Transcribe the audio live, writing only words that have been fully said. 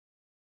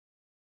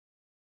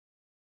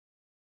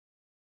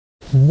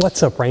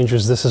What's up,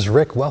 Rangers? This is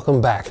Rick.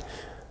 Welcome back.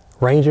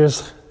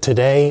 Rangers,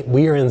 today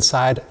we are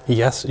inside,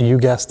 yes, you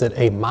guessed it,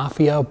 a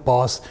Mafia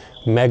Boss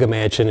mega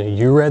mansion.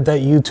 You read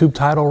that YouTube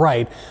title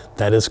right.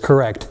 That is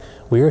correct.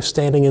 We are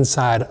standing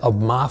inside a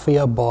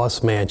Mafia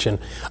Boss mansion.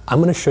 I'm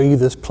going to show you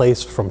this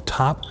place from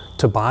top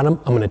to bottom.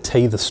 I'm going to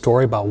tell you the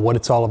story about what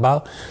it's all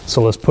about.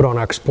 So let's put on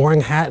our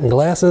exploring hat and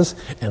glasses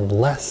and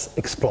let's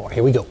explore.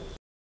 Here we go.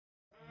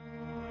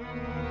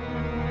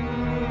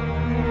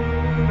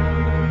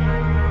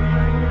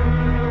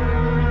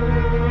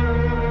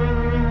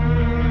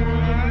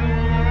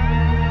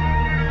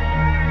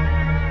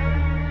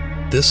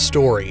 This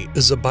story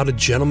is about a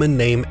gentleman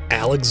named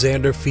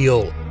Alexander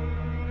Fiola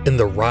and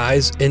the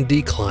rise and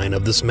decline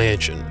of this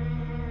mansion.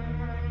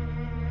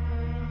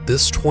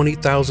 This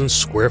 20,000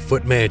 square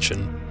foot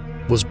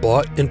mansion was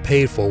bought and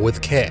paid for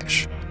with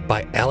cash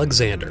by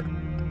Alexander,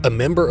 a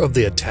member of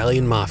the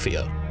Italian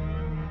Mafia.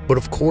 But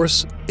of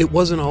course, it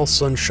wasn't all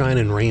sunshine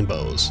and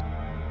rainbows.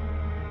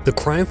 The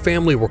crime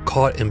family were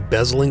caught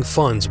embezzling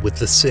funds with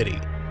the city,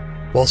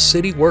 while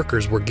city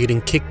workers were getting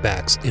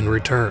kickbacks in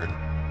return.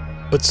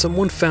 But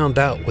someone found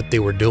out what they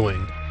were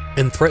doing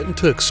and threatened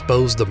to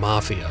expose the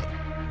Mafia.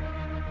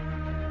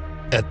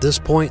 At this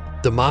point,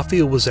 the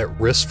Mafia was at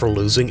risk for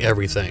losing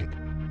everything.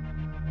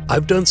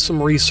 I've done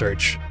some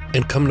research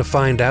and come to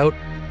find out,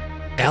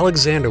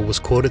 Alexander was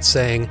quoted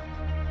saying,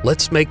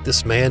 "Let's make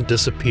this man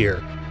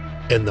disappear,"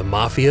 and the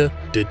Mafia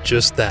did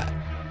just that.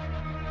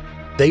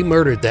 They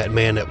murdered that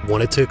man that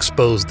wanted to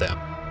expose them.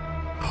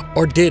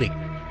 Or did he?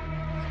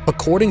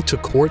 According to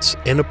courts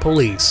and the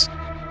police,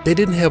 they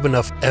didn't have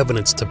enough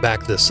evidence to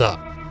back this up.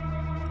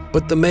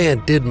 But the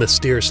man did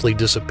mysteriously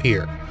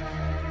disappear.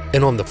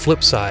 And on the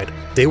flip side,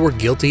 they were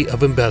guilty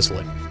of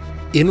embezzling.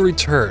 In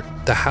return,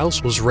 the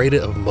house was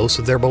raided of most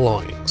of their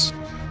belongings.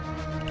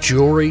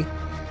 Jewelry,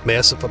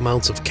 massive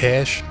amounts of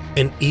cash,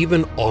 and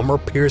even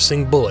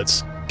armor-piercing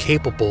bullets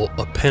capable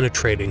of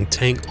penetrating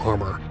tank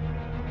armor.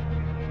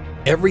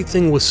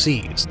 Everything was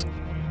seized.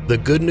 The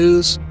good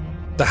news,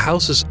 the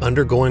house is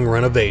undergoing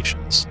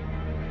renovations.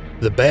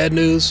 The bad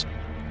news,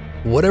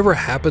 whatever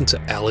happened to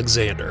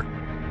Alexander?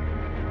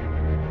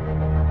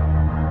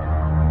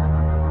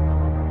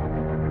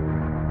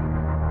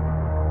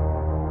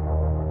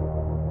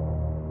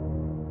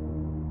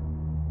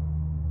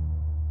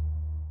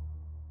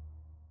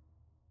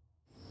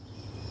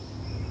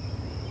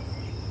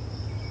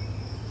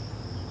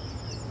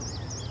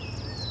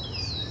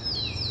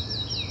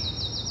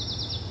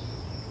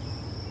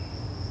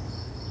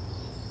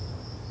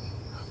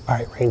 All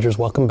right, Rangers,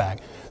 welcome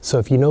back. So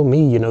if you know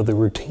me, you know the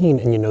routine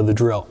and you know the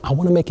drill. I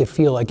want to make it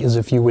feel like as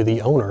if you were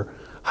the owner.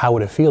 How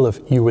would it feel if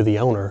you were the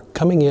owner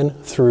coming in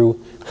through,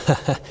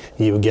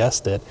 you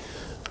guessed it,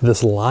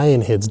 this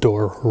lion head's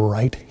door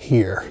right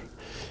here.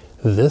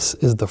 This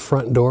is the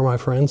front door, my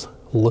friends.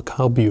 Look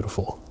how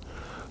beautiful.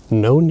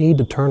 No need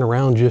to turn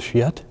around just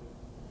yet,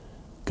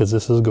 because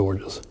this is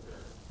gorgeous.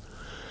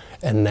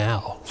 And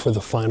now for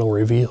the final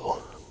reveal.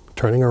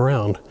 Turning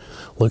around,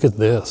 look at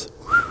this.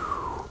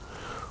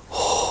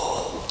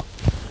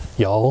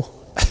 Y'all,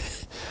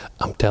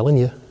 I'm telling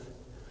you,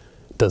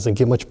 doesn't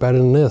get much better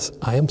than this.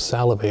 I am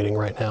salivating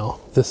right now.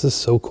 This is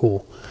so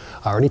cool.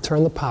 I already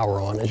turned the power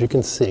on, as you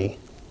can see.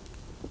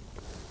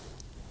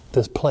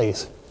 This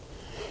place,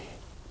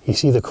 you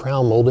see the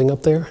crown molding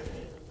up there?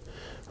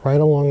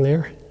 Right along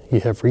there,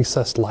 you have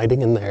recessed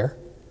lighting in there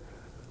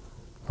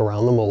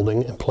around the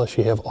molding, and plus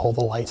you have all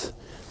the lights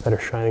that are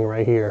shining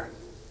right here.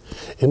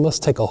 It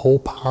must take a whole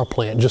power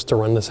plant just to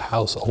run this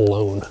house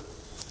alone.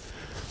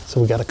 So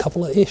we got a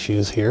couple of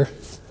issues here.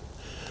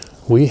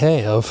 We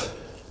have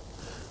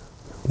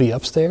the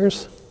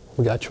upstairs,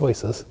 we got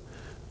choices.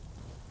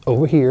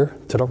 Over here,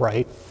 to the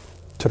right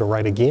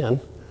again,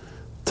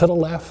 to the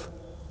left,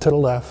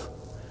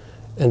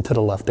 and to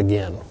the left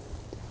again.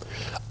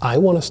 I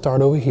want to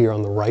start over here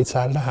on the right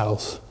side of the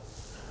house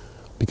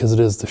because it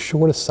is the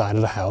shortest side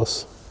of the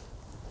house.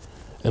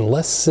 And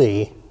let's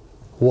see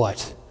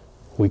what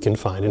we can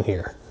find in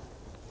here.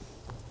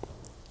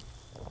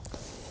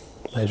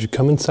 As you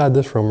come inside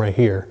this room right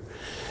here,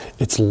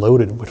 it's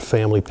loaded with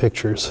family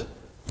pictures.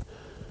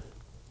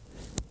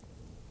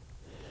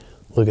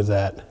 Look at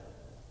that.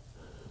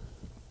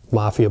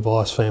 Mafia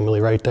boss family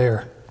right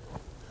there.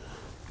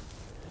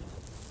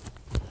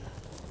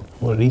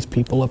 What are these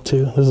people up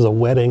to? This is a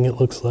wedding, it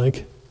looks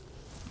like.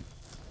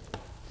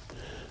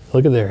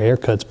 Look at their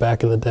haircuts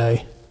back in the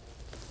day.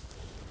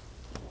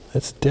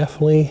 That's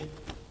definitely,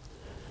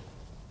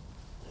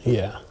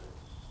 yeah,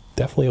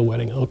 definitely a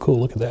wedding. Oh, cool,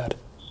 look at that.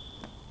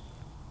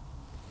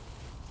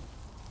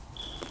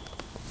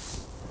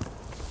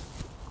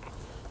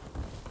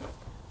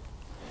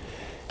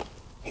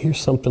 Here's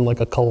something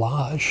like a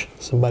collage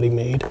somebody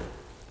made.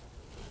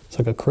 It's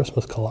like a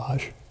Christmas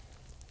collage.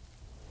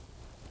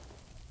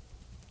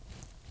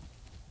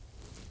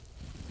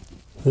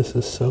 This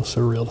is so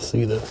surreal to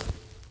see this.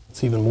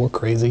 It's even more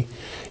crazy.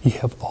 You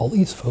have all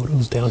these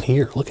photos down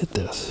here. Look at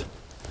this.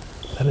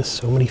 That is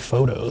so many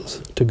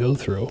photos to go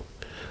through.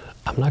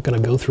 I'm not going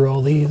to go through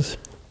all these.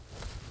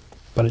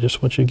 but I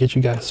just want you to get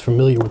you guys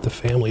familiar with the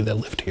family that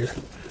lived here.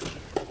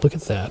 Look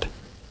at that.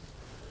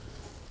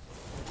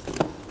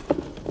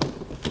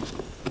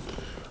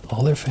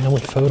 All their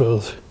family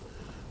photos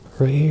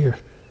right here.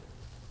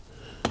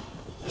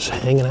 Just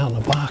hanging out in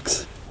a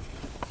box.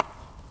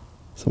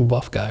 Some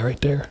buff guy right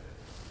there.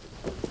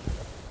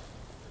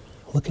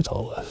 Look at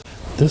all this.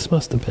 This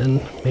must have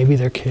been maybe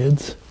their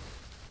kids.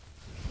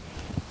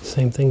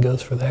 Same thing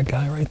goes for that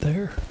guy right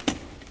there.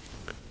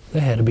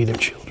 That had to be their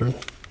children.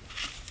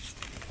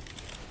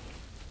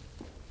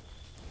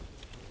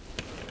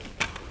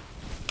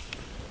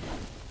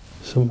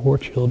 Some more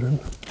children.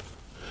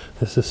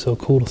 This is so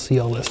cool to see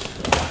all this.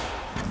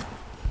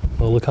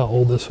 Oh, look how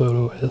old this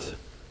photo is.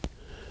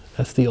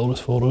 That's the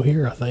oldest photo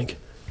here, I think.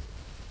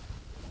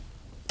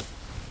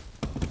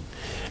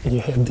 And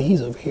you have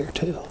these over here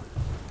too.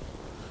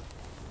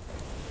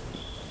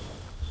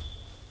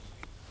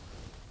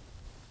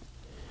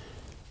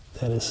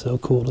 That is so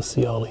cool to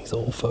see all these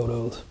old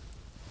photos.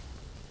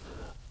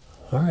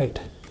 All right,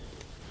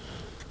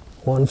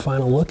 one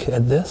final look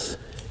at this.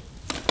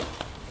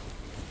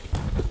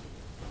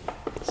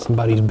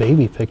 Somebody's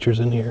baby pictures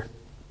in here.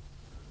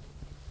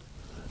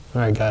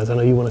 All right, guys, I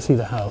know you want to see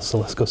the house, so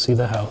let's go see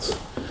the house.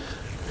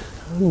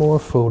 One more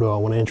photo I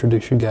want to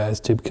introduce you guys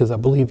to, because I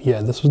believe,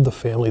 yeah, this was the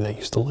family that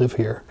used to live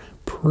here.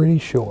 Pretty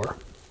sure.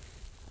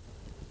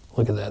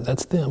 Look at that,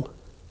 that's them.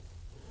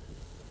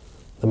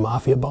 The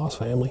Mafia boss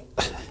family.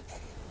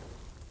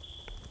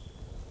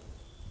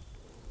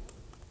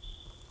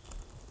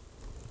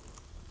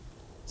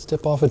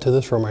 Step off into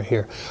this room right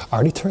here. I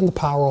already turned the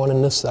power on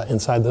in this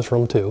inside this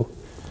room too.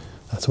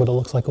 That's what it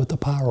looks like with the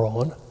power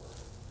on.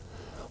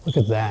 Look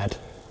at that.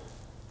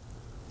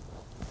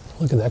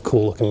 Look at that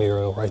cool looking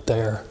mural right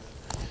there.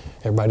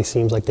 Everybody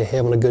seems like they're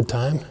having a good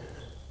time.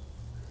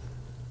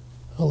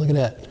 Oh, look at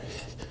that.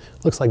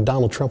 Looks like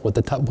Donald Trump with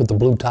the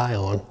blue tie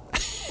on.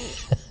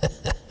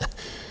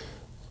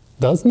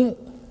 Doesn't it?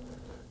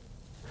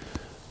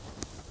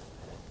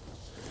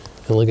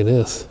 And look at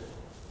this.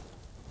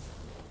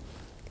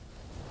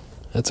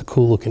 That's a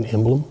cool looking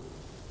emblem.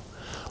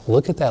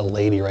 Look at that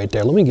lady right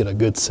there. Let me get a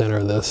good center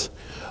of this.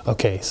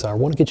 Okay, so I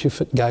want to get you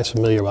guys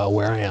familiar about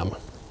where I am.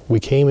 We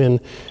came in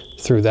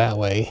through that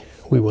way.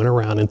 We went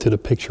around into the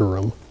picture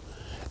room.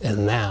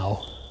 And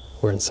now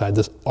we're inside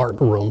this art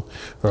room,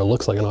 or it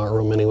looks like an art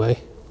room anyway.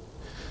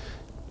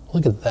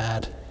 Look at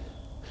that.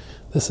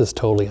 This is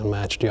totally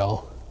unmatched,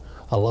 y'all.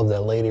 I love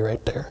that lady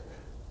right there.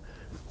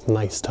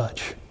 Nice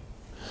touch.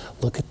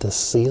 Look at the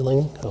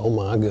ceiling. Oh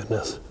my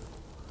goodness.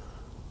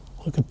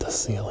 Look at the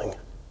ceiling.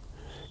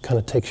 Kind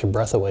of takes your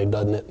breath away,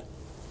 doesn't it?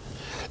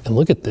 And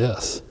look at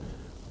this.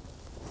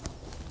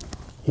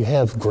 You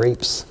have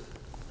grapes.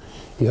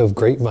 You have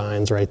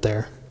grapevines right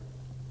there.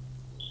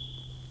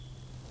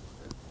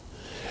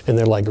 And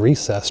they're like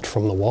recessed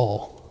from the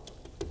wall.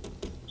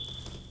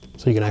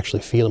 So you can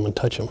actually feel them and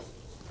touch them.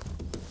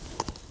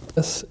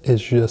 This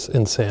is just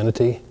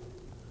insanity.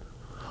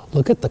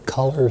 Look at the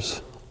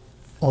colors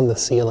on the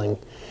ceiling.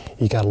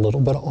 You got a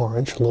little bit of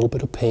orange, a little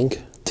bit of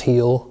pink,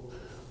 teal,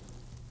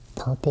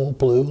 purple,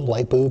 blue,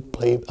 light blue,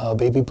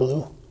 baby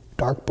blue,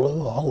 dark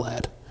blue, all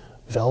that.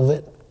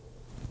 Velvet.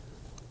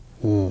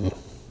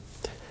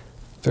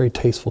 Very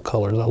tasteful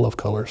colors. I love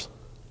colors.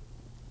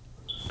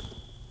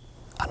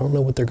 I don't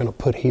know what they're going to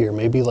put here.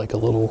 Maybe like a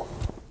little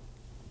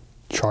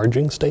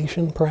charging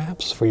station,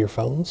 perhaps, for your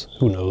phones.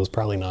 Who knows?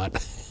 Probably not.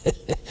 But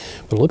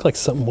it looked like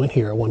something went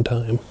here at one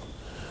time.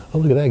 Oh,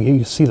 look at that. You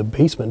can see the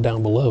basement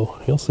down below.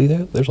 You'll see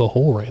that? There's a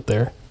hole right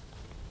there.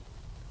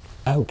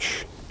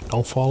 Ouch.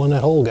 Don't fall in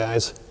that hole,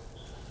 guys.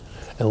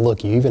 And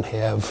look, you even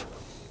have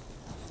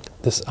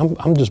this.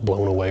 I'm just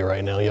blown away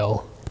right now,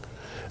 y'all.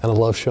 And I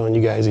love showing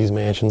you guys these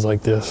mansions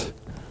like this.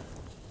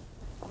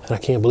 And I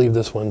can't believe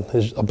this one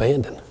is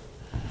abandoned.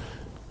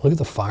 Look at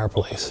the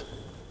fireplace.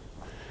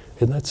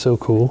 Isn't that so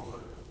cool?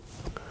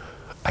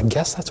 I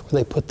guess that's where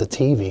they put the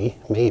TV,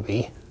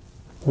 maybe.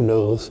 Who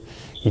knows?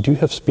 You do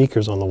have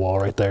speakers on the wall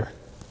right there.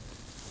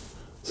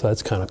 So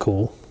that's kind of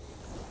cool.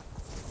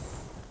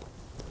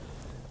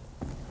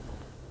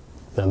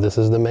 Now this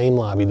is the main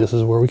lobby. This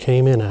is where we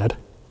came in at.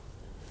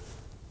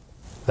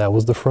 That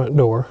was the front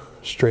door,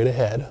 straight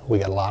ahead. We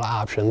got a lot of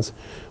options,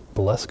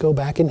 but let's go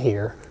back in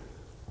here.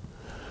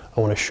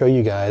 I want to show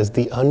you guys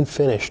the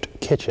unfinished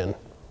kitchen.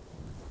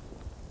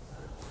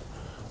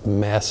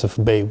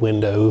 Massive bay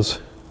windows.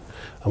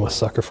 I'm a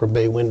sucker for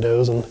bay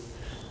windows, and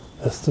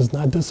this does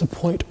not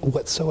disappoint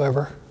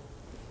whatsoever.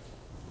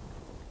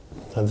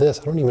 Now this,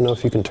 I don't even know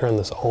if you can turn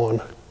this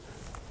on.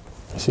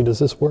 You see, does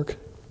this work?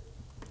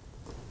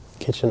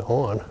 Kitchen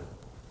on.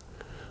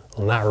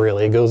 Well, not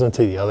really. It goes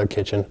into the other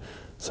kitchen.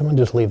 Someone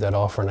just leave that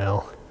off for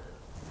now.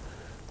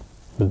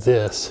 But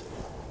this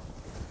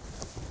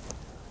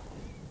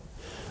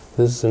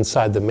is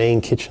inside the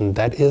main kitchen.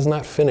 That is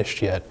not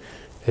finished yet.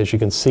 As you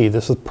can see,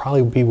 this would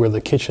probably be where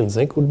the kitchen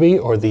sink would be,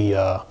 or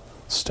the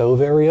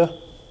stove area.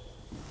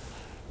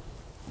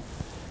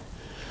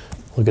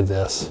 Look at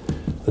this.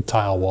 the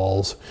tile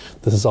walls.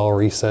 This is all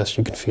recessed.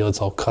 You can feel it's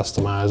all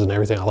customized and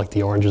everything. I like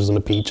the oranges and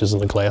the peaches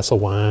and the glass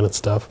of wine and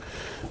stuff.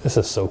 This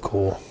is so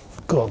cool.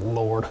 Good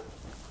Lord.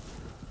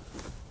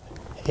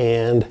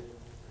 And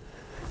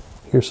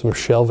here's some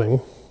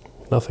shelving.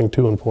 Nothing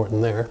too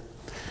important there.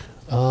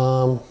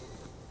 I'm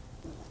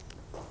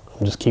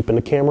just keeping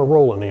the camera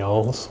rolling,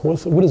 y'all.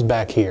 What is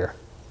back here?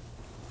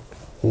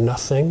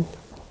 Nothing.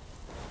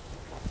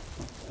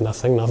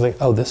 Nothing, nothing.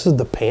 Oh, this is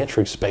the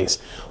pantry space.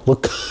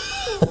 Look,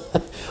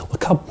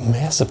 look how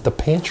massive the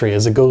pantry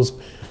is. It goes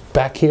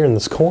back here in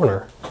this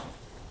corner.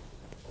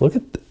 Look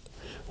at,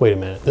 wait a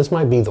minute. This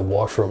might be the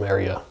washroom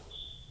area.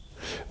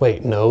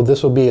 Wait, no,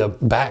 this would be a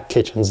back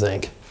kitchen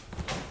sink.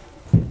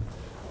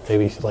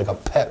 Maybe like a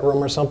pet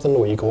room or something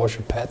where you can wash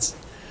your pets.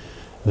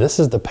 This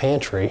is the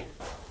pantry.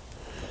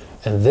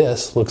 And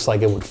this looks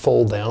like it would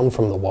fold down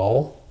from the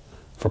wall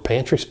for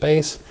pantry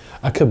space.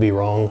 I could be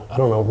wrong. I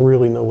don't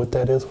really know what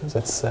that is. What does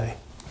that say?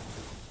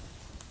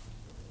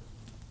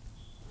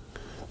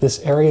 This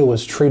area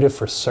was treated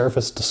for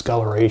surface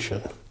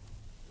discoloration.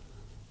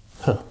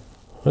 Huh,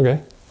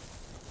 okay.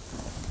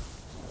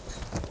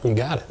 You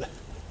got it.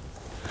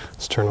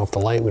 Let's turn off the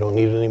light. We don't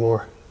need it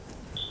anymore.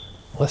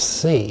 Let's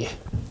see.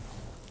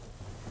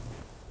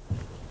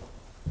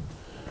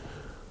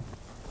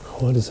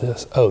 What is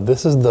this? Oh,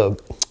 this is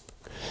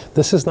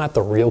not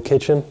the real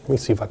kitchen. Let me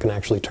see if I can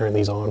actually turn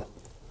these on.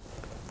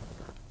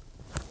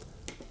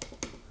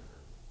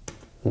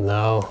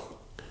 No,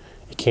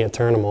 you can't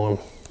turn them on.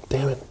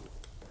 Damn it.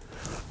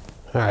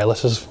 All right,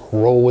 let's just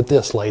roll with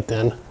this light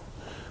then.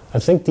 I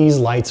think these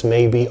lights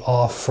may be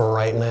off for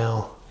right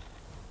now.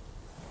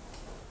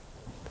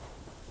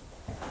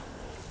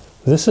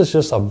 This is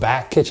just a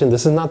back kitchen.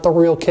 This is not the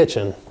real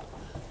kitchen,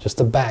 just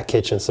a back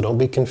kitchen, so don't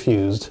be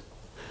confused.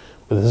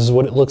 But this is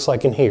what it looks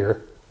like in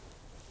here.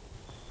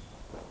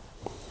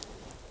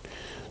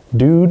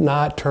 Do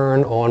not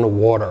turn on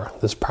water.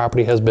 This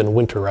property has been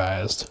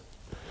winterized.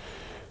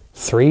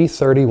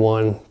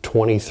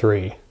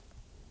 3/31/23.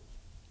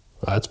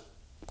 That's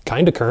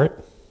kind of current.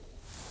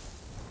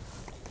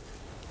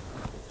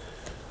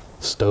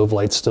 Stove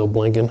light's still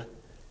blinking.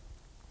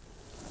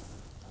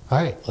 All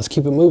right, let's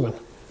keep it moving.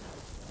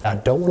 I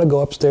don't want to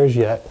go upstairs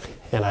yet,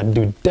 and I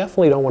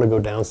definitely don't want to go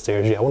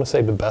downstairs yet. I want to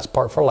save the best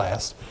part for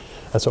last.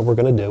 That's what we're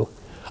going to do.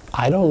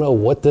 I don't know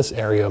what this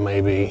area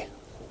may be.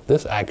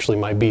 This actually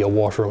might be a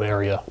washroom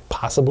area,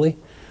 possibly.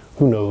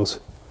 Who knows?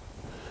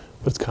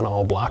 But it's kind of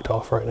all blocked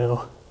off right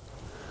now.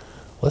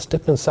 Let's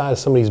dip inside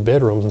some of these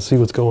bedrooms and see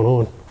what's going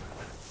on.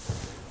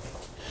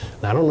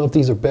 Now, I don't know if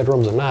these are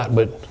bedrooms or not,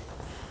 but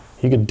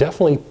you could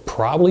definitely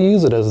probably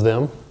use it as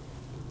them.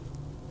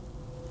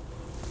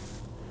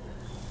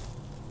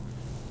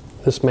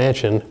 This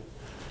mansion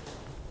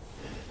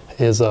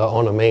is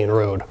on a main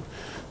road.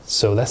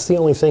 So that's the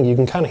only thing. You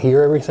can kind of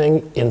hear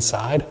everything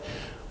inside,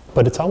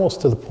 but it's almost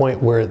to the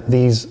point where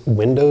these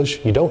windows,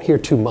 you don't hear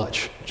too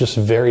much, just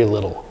very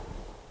little.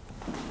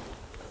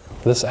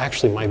 This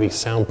actually might be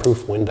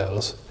soundproof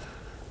windows.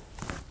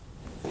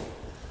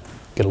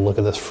 Get a look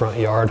at this front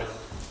yard.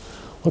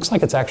 Looks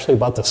like it's actually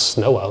about to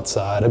snow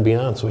outside, to be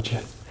honest with you.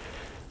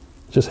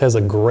 Just has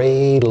a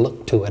gray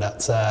look to it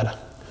outside.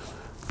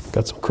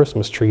 Got some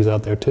Christmas trees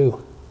out there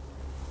too.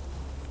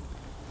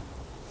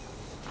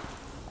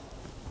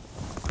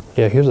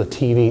 Yeah, here's a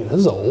TV. This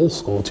is an old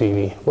school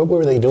TV. What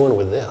were they doing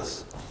with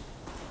this?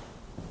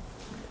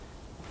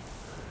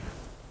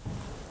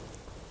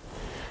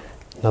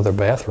 Another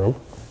bathroom.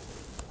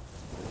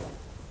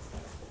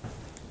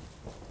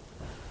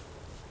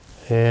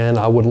 And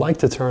I would like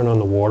to turn on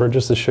the water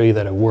just to show you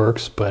that it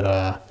works, but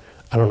I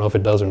don't know if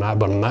it does or not,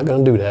 but I'm not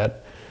gonna do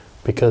that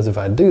because if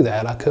I do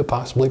that, I could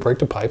possibly break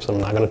the pipes and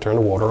I'm not gonna turn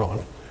the water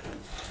on.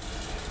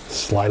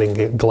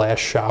 Sliding glass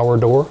shower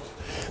door.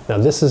 Now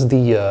this is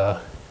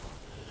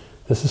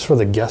for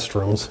the guest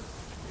rooms.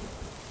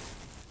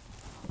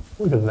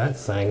 Look at that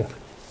thing.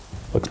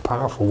 Looks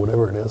powerful,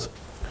 whatever it is.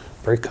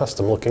 Very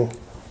custom looking.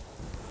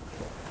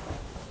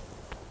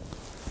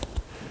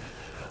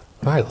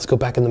 All right, let's go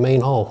back in the main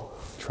hall.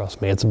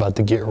 Trust me, it's about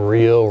to get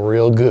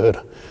real good.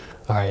 All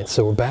right,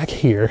 so we're back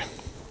here,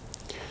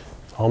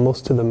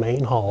 almost to the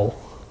main hall.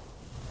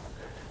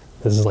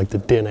 This is like the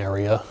den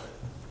area.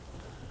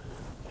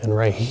 And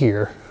right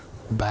here,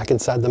 back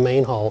inside the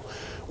main hall,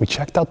 we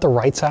checked out the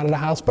right side of the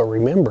house, but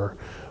remember,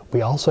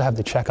 we also have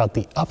to check out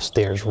the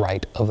upstairs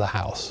right of the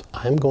house.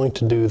 I'm going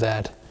to do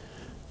that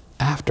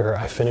after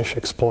I finish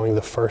exploring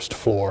the first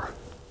floor,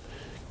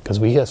 because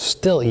we have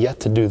still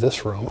yet to do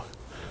this room.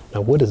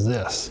 Now, what is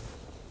this?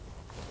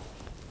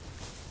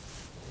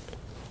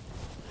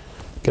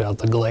 Get out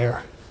the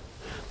glare.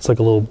 It's like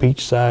a little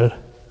beachside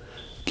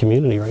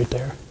community right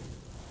there.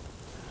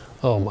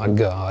 Oh my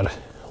God.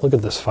 Look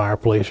at this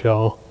fireplace,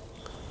 y'all.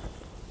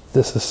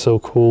 This is so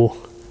cool.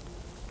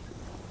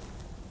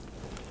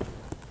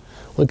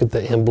 Look at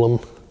the emblem.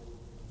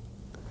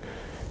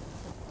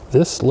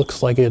 This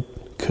looks like it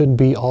could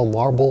be all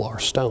marble or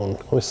stone.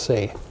 Let's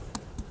see.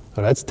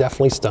 Oh, that's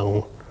definitely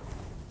stone.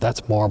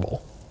 That's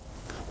marble.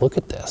 Look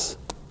at this.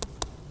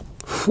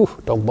 Whew,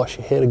 don't bust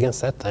your head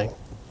against that thing.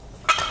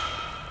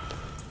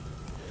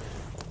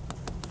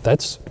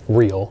 That's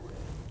real.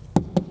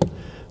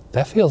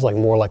 That feels like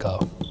more like a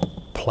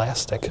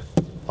plastic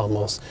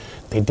almost.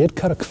 They did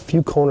cut a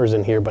few corners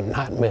in here, but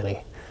not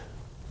many.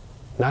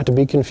 Not to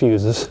be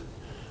confused, this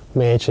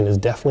mansion is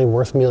definitely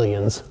worth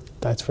millions,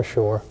 that's for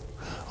sure.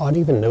 Oh, I'd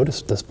even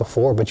noticed this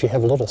before, but you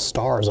have little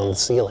stars on the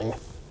ceiling.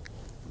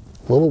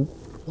 Little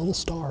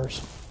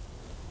stars.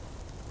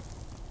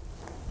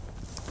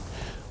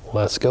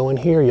 Let's go in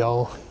here,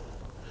 y'all.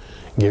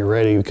 Get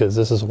ready, because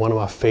this is one of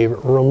my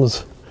favorite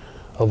rooms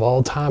of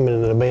all time in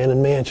an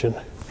abandoned mansion.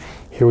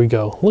 Here we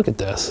go. Look at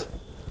this.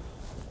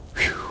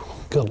 Whew,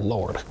 good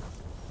Lord.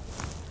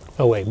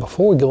 Oh wait,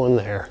 before we go in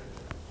there,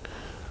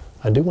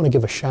 I do want to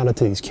give a shout out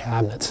to these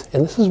cabinets.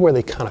 And this is where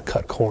they kind of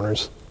cut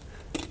corners.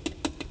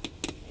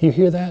 You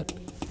hear that?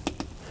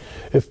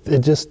 If it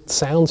just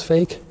sounds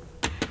fake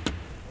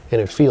and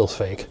it feels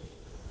fake.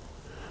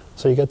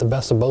 So you got the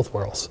best of both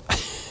worlds.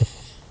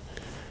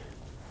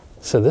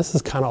 So this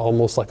is kind of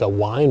almost like a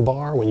wine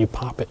bar when you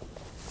pop it.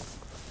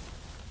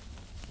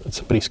 That's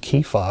somebody's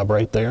key fob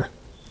right there.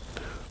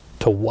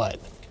 To what?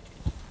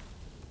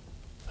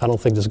 I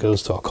don't think this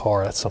goes to a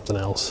car, that's something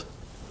else.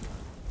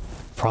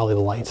 Probably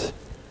the lights,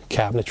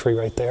 cabinetry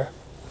right there.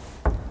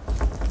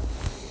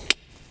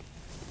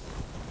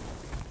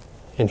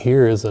 And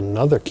here is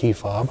another key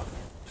fob.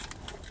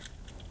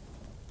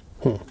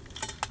 There's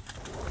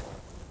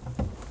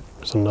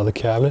another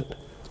cabinet,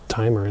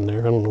 timer in there.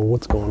 I don't know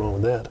what's going on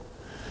with that.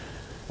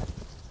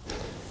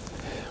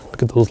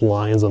 Look at those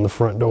lines on the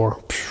front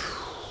door.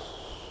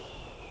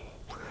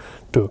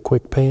 Do a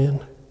quick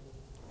pan.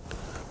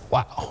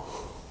 Wow,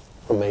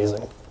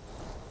 amazing.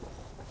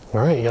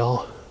 All right,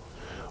 y'all.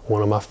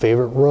 One of my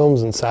favorite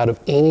rooms inside of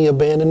any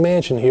abandoned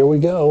mansion. Here we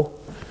go.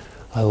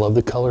 I love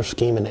the color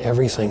scheme and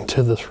everything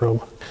to this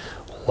room.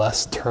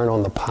 Let's turn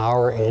on the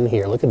power in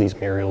here. Look at these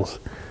murals.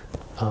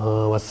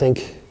 I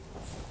think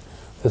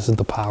this is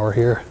the power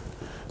here.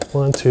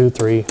 1, 2,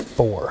 3,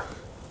 4.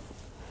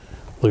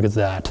 Look at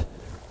that.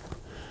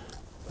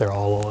 They're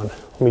all on.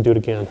 Let me do it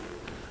again.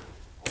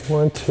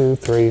 1, 2,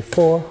 3,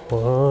 4.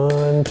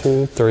 1,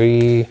 2,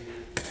 3,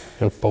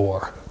 and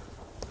 4.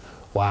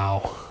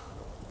 Wow.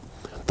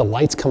 The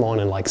lights come on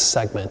in like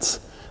segments.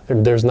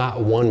 There's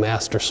not one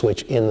master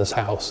switch in this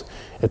house.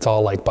 It's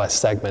all like by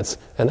segments,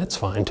 and that's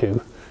fine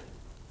too.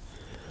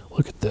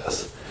 Look at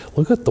this.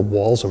 Look what the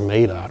walls are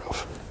made out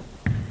of.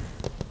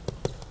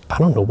 I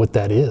don't know what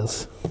that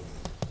is.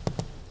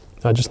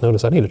 I just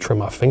noticed I need to trim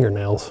my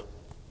fingernails,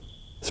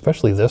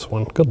 especially this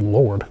one. Good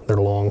Lord, they're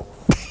long.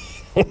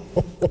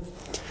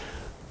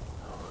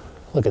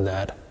 Look at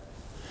that.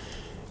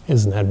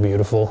 Isn't that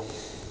beautiful?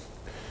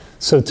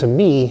 So to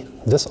me,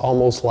 this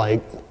almost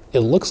like, it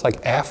looks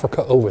like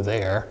Africa over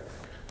there,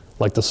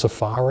 like the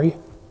safari.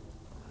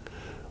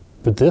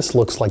 But this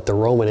looks like the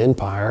Roman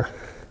Empire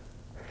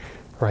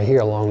right here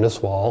along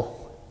this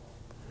wall.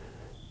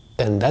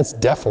 And that's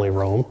definitely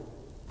Rome,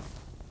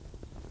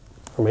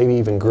 or maybe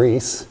even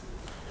Greece.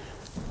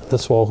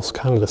 This wall's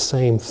kind of the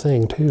same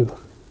thing too.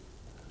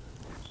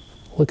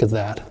 Look at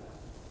that.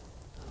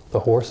 The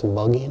horse and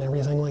buggy and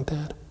everything like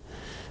that.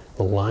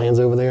 The lions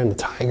over there and the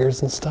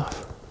tigers and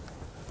stuff.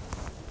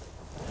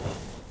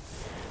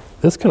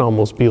 This can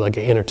almost be like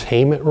an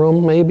entertainment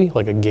room, maybe,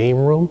 like a game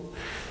room.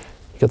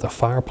 You got the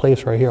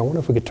fireplace right here. I wonder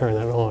if we could turn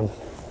that on.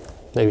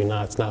 Maybe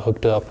not, it's not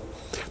hooked up.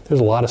 There's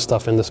a lot of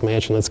stuff in this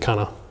mansion that's kind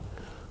of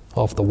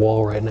off the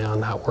wall right now and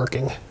not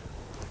working.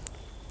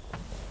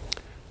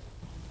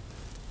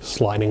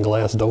 Sliding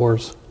glass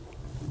doors.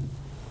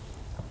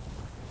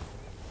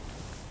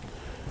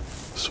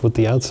 This is what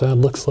the outside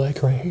looks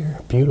like right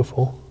here.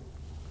 Beautiful.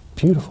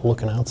 Beautiful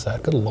looking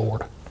outside, good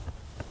Lord.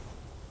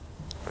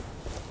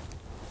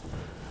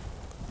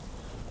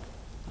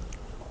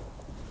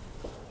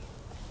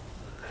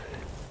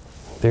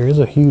 There is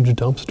a huge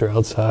dumpster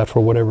outside for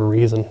whatever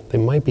reason. They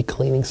might be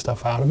cleaning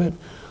stuff out of it,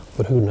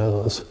 but who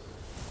knows?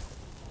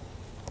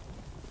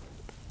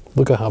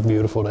 Look at how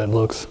beautiful that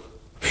looks.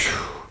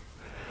 Whew.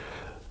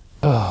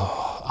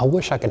 Oh, I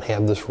wish I could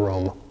have this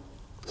room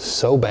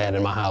so bad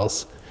in my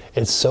house.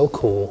 It's so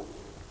cool.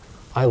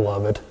 I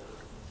love it.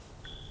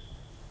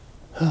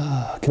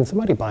 Can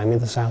somebody buy me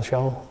this house,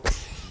 y'all?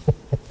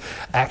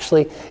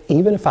 Actually,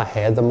 even if I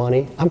had the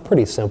money, I'm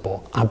pretty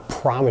simple. I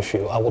promise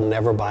you, I will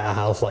never buy a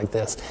house like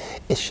this.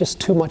 It's just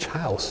too much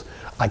house.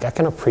 Like, I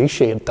can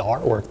appreciate the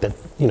artwork that,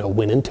 you know,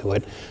 went into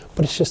it,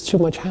 but it's just too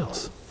much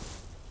house.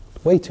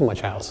 Way too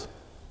much house.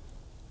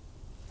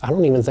 I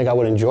don't even think I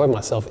would enjoy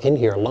myself in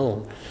here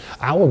alone.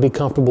 I would be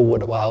comfortable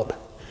with about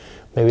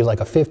maybe like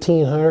a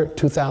 1,500,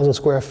 2,000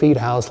 square feet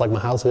house like my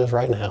house is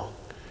right now.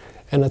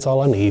 And that's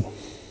all I need.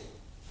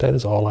 That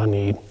is all I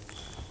need.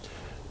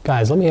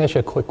 Guys, let me ask you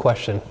a quick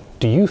question.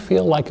 Do you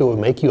feel like it would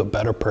make you a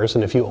better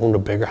person if you owned a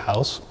bigger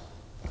house?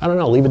 I don't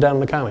know, leave it down in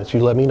the comments,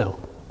 you let me know.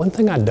 One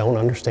thing I don't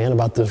understand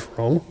about this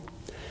room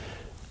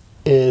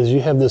is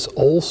you have this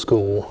old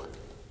school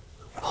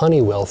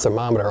Honeywell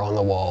thermometer on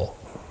the wall.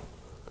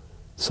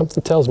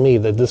 Something tells me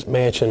that this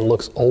mansion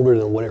looks older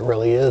than what it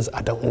really is.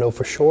 I don't know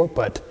for sure,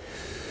 but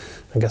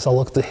I guess I'll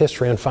look at the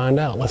history and find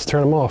out. Let's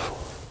turn them off.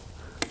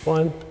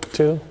 1,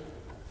 2,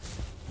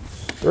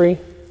 3,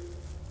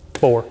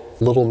 4.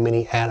 Little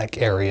mini attic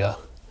area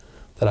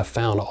that I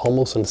found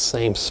almost in the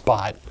same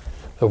spot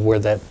of where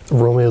that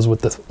room is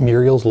with the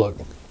Muriel's. Look,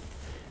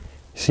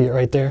 see it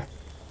right there?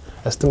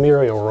 That's the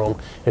Muriel room.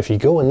 If you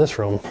go in this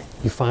room,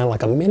 you find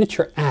like a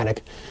miniature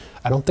attic.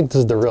 I don't think this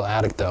is the real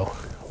attic though,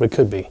 but it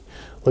could be.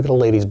 Look at the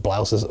ladies'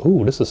 blouses.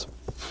 Ooh, this is,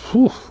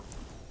 whew.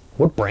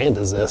 What brand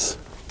is this?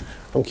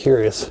 I'm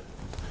curious.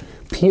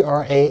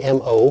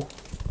 Pramo.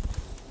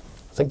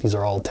 I think these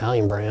are all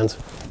Italian brands.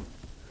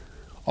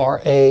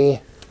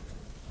 RALA?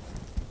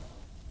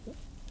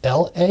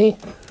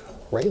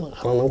 Raylan?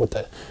 I don't know what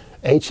that.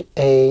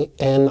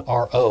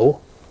 HANRO.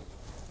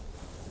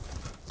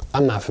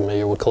 I'm not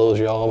familiar with clothes,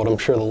 y'all, but I'm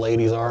sure the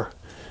ladies are.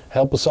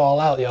 Help us all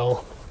out,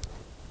 y'all.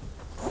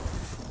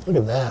 Look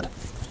at that.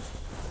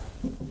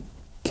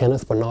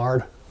 Kenneth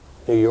Bernard,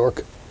 New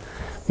York.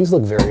 These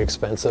look very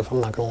expensive, I'm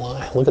not gonna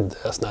lie. Look at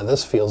this. Now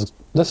this feels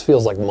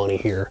like money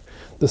here.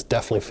 This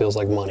definitely feels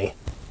like money.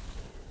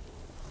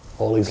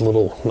 All these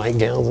little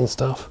nightgowns and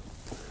stuff.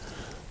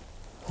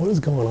 What is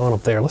going on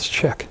up there? Let's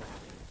check.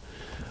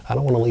 I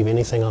don't want to leave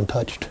anything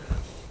untouched.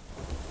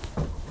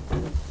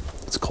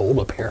 It's cold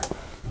up here.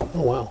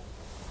 Oh wow.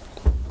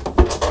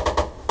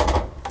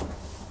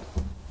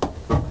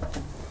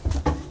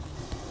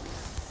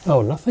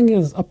 Oh, nothing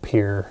is up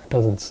here,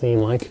 doesn't seem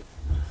like.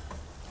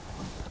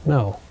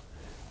 No.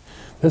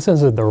 This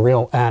isn't the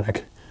real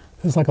attic.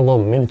 This is like a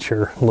little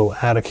miniature little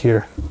attic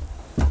here.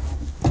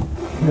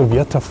 You've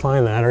yet to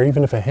find that, or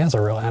even if it has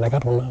a real attic, I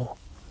don't know.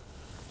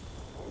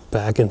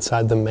 Back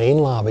inside the main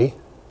lobby.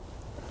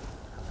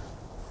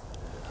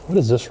 What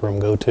does this room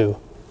go to?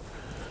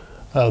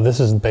 Oh, this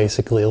is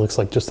basically, it looks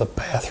like just a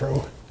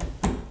bathroom.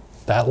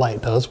 That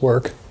light does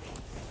work.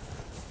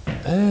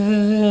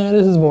 And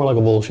this is more like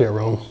a bullshit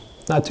room.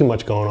 Not too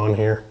much going on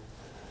here.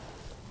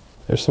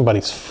 There's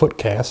somebody's foot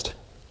cast.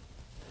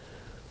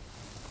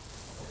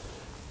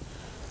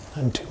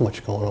 Not too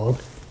much going on.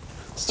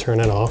 Let's turn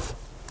it off.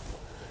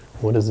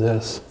 What is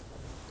this?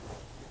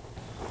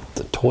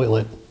 The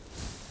toilet.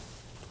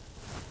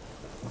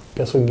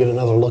 Guess we can get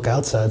another look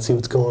outside, see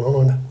what's going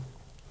on.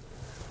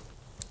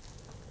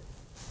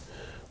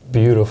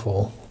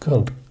 Beautiful.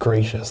 Good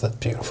gracious, that's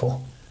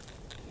beautiful.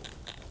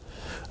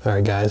 All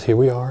right, guys, here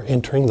we are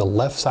entering the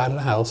left side of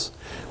the house.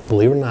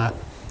 Believe it or not,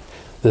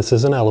 this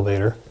is an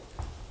elevator,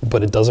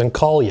 but it doesn't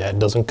call yet. It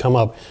doesn't come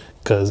up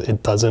because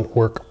it doesn't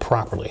work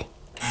properly.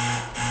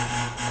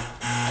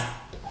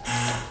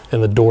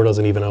 And the door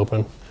doesn't even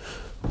open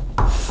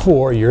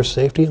for your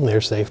safety and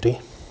their safety.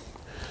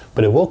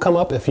 But it will come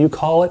up if you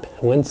call it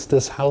once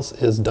this house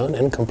is done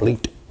and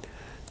complete.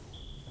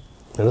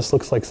 Now this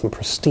looks like some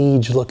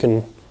prestige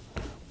looking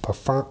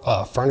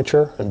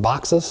furniture and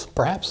boxes,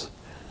 perhaps.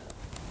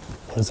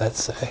 What does that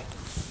say?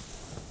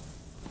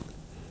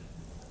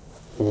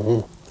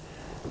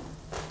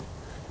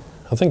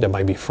 I think that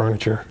might be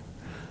furniture.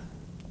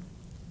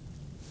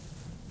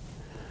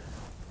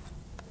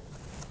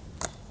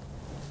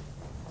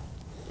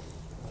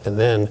 And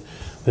then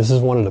this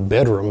is one of the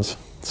bedrooms.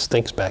 It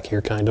stinks back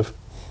here, kind of.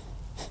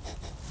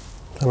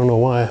 I don't know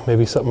why.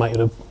 Maybe something might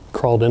have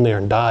crawled in there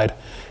and died.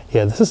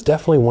 Yeah, this is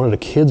definitely one of the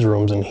kids'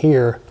 rooms in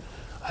here.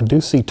 I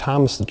do see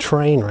Thomas the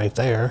Train right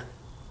there,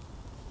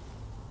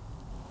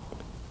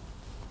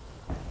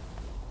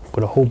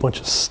 with a whole bunch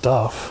of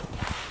stuff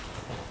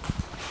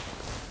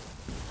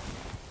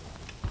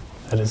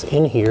that is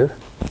in here.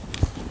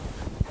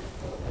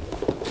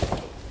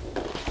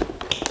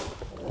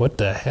 What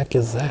the heck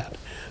is that?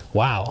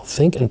 Wow,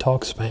 think and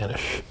talk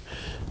Spanish.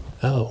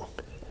 Oh,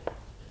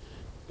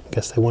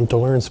 guess they wanted to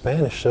learn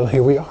Spanish, so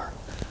here we are.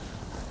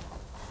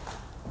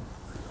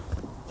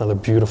 Another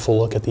beautiful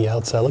look at the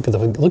outside. Look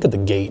at the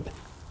gate.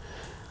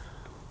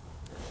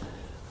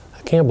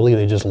 I can't believe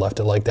they just left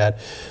it like that.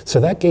 So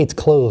that gate's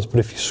closed, but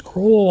if you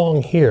scroll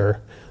along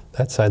here,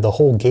 that side, the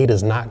whole gate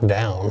is knocked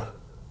down.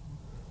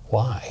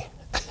 Why?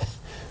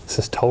 This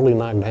is totally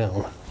knocked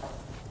down.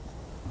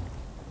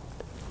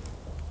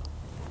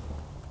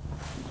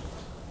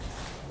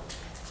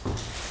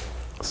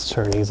 Let's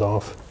turn these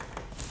off.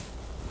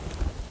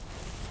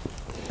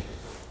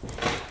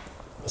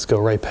 Let's go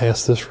right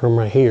past this room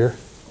right here.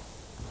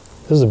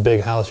 This is a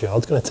big house, y'all.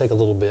 It's gonna take a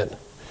little bit,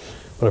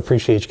 but I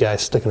appreciate you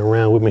guys sticking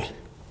around with me.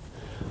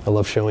 I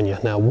love showing you.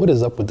 Now, what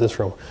is up with this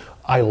room?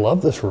 I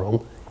love this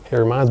room. It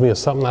reminds me of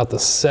something out the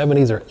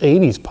 70s or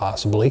 80s,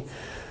 possibly.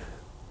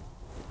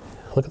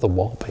 Look at the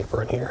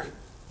wallpaper in here.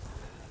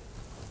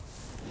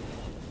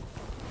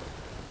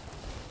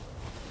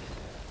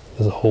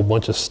 There's a whole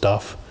bunch of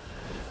stuff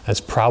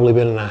that's probably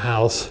been in the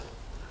house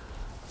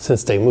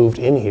since they moved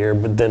in here,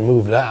 but then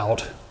moved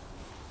out.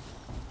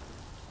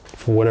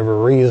 For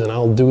whatever reason,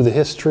 I'll do the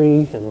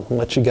history and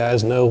let you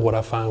guys know what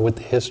I find with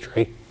the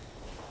history.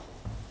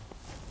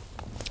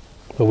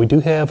 But we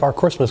do have our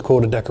Christmas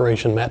quota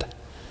decoration met.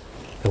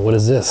 And what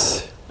is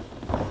this?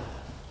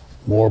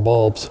 More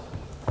bulbs.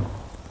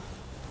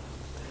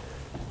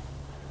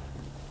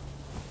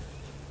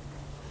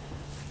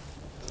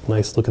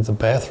 Nice look at the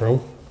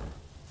bathroom.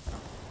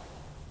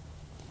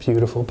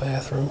 Beautiful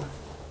bathroom.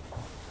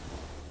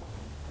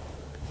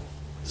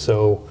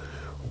 So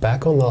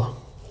back on the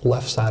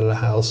left side of the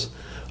house,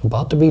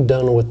 about to be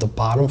done with the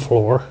bottom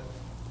floor.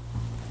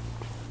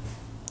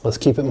 Let's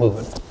keep it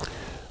moving.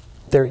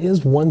 There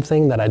is one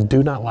thing that I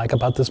do not like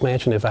about this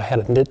mansion. If I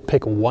had to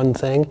nitpick one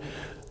thing,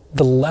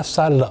 the left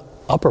side of the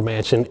upper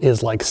mansion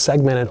is like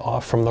segmented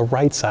off from the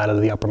right side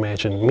of the upper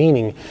mansion,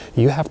 meaning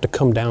you have to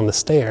come down the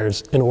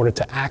stairs in order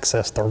to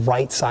access the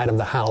right side of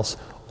the house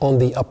on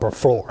the upper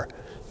floor,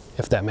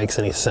 if that makes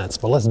any sense.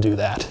 But let's do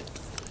that,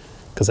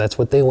 because that's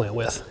what they went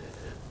with.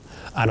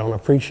 I don't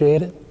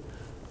appreciate it.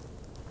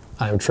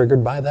 I'm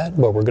triggered by that,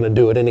 but we're gonna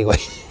do it anyway.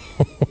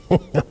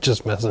 I'm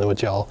just messing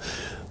with y'all.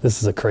 This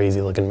is a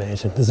crazy looking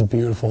mansion. This is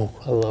beautiful.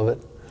 I love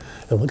it.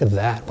 And look at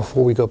that.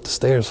 Before we go up the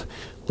stairs,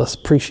 let's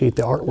appreciate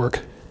the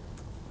artwork.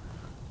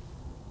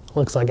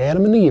 Looks like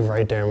Adam and Eve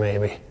right there,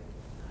 maybe.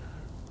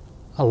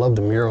 I love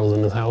the murals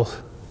in this house.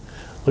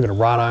 Look at the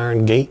wrought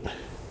iron gate,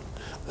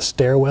 the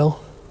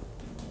stairwell.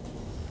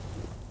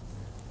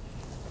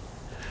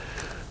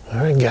 All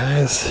right,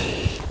 guys.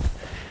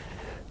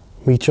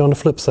 Meet you on the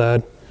flip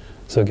side.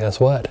 So guess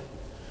what?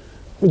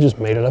 We just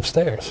made it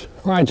upstairs.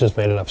 Or I just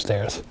made it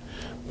upstairs.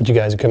 But you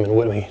guys are coming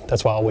with me.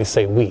 That's why I always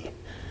say we.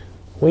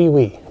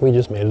 We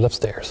just made it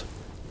upstairs.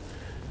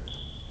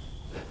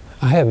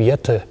 I have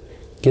yet to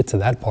get to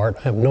that part.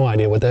 I have no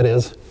idea what that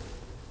is.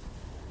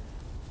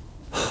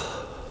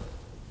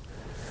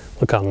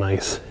 Look how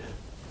nice.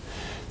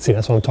 See,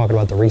 that's what I'm talking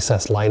about, the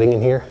recessed lighting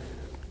in here.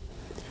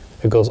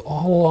 It goes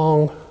all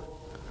along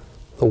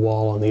the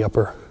wall on the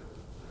upper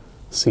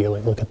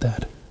ceiling. Look at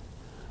that.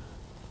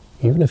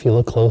 Even if you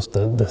look close,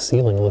 the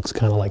ceiling looks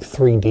kind of like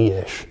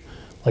 3D-ish.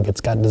 Like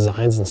it's got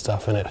designs and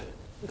stuff in it.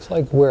 It's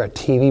like where a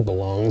TV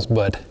belongs,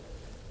 but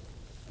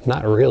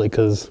not really,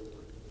 because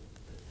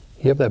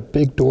you have that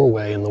big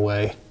doorway in the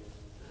way.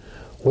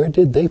 Where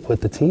did they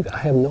put the TV? I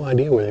have no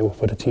idea where they would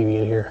put a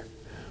TV in here.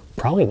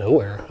 Probably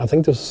nowhere. I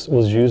think this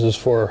was used as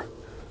for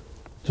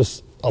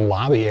just a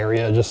lobby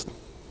area, just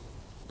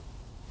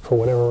for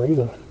whatever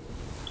reason.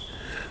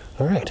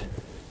 All right.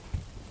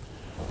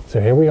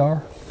 So here we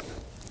are,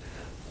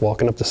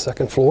 walking up the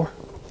second floor.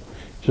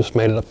 Just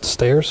made it up the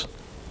stairs.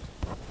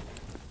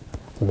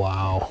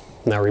 Wow.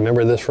 Now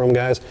remember this room,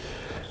 guys?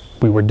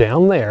 We were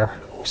down there.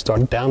 We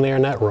started down there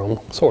in that room,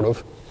 sort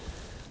of.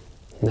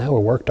 Now we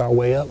worked our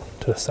way up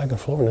to the second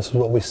floor, and this is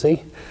what we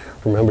see.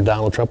 Remember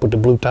Donald Trump with the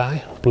blue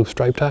tie, blue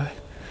striped tie?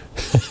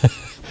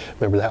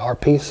 Remember that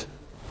art piece?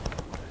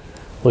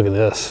 Look at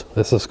this.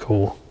 This is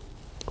cool.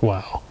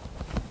 Wow.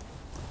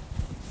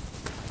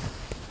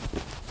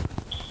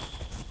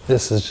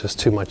 This is just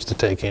too much to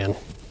take in.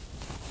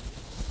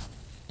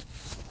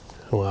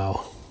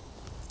 Wow.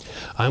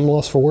 I'm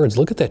lost for words.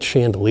 Look at that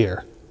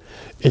chandelier.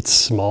 It's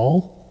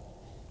small,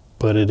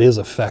 but it is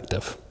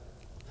effective.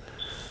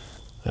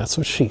 That's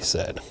what she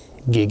said.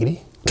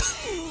 Giggity.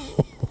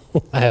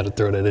 I had to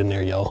throw that in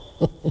there, y'all.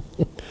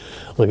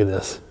 Look at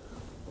this.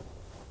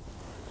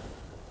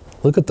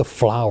 Look at the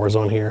flowers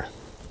on here.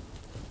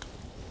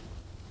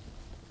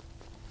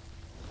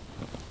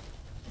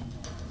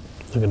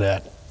 Look at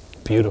that.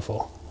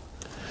 Beautiful.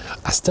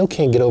 I still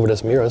can't get over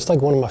this mural. It's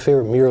like one of my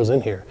favorite murals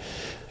in here.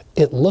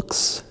 It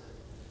looks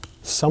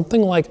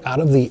something like out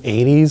of the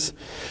 80s.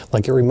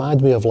 Like it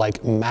reminds me of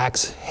like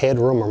Max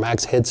Headroom or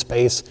Max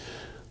Headspace,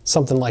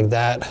 something like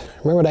that.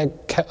 Remember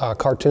that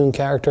cartoon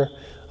character?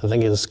 I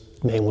think his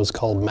name was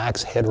called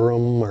Max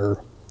Headroom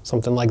or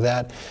something like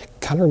that.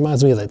 Kind of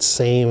reminds me of that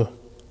same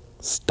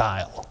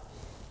style,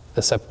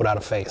 except without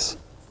a face.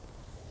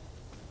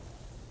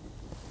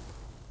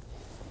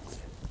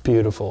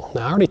 Beautiful.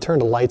 Now I already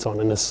turned the lights on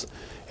in this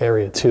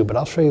area too, but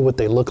I'll show you what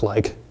they look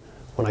like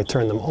when I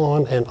turn them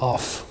on and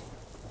off.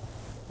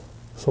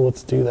 So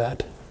let's do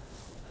that.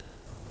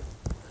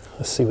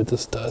 Let's see what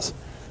this does.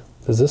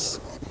 Does this,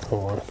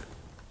 hold on.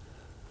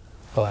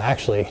 Oh,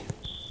 actually,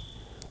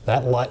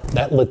 that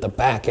lit the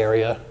back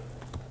area.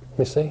 Let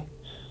me see.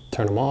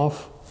 Turn them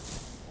off.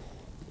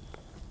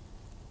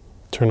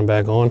 Turn them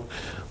back on.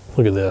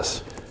 Look at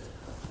this.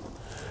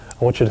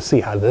 I want you to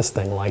see how this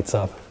thing lights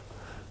up.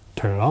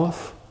 Turn it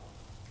off.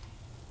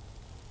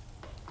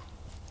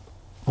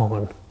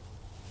 On.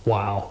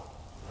 Wow.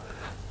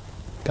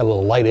 Got a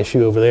little light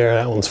issue over there.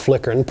 That one's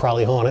flickering,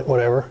 probably haunted,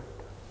 whatever.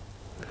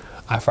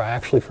 I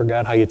actually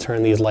forgot how you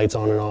turn these lights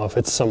on and off.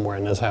 It's somewhere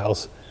in this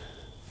house.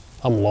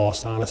 I'm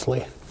lost,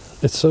 honestly.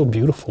 It's so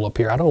beautiful up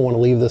here. I don't want to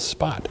leave this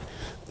spot.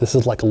 This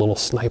is like a little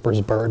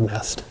sniper's bird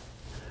nest.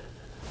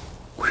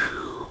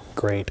 Whew.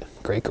 Great,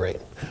 great, great.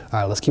 All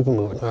right, let's keep it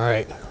moving. All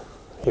right,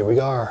 here we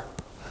are.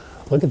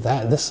 Look at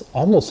that. This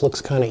almost looks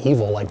kind of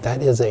evil. Like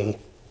that is a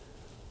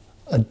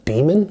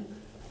demon,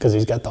 because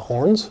he's got the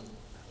horns.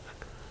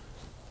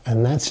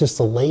 And that's just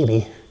a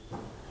lady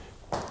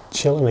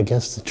chilling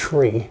against a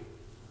tree.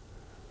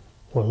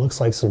 Well, it looks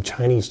like some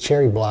Chinese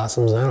cherry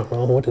blossoms. I don't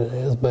know what it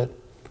is, but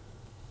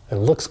it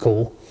looks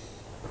cool.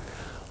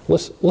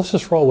 Let's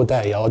just roll with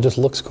that, y'all. It just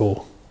looks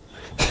cool.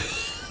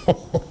 I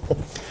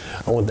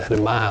want that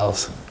in my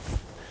house.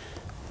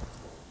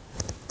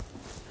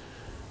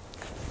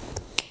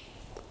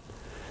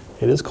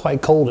 It is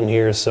quite cold in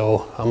here,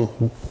 so I'm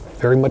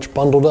very much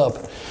bundled up.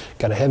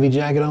 Got a heavy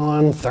jacket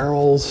on,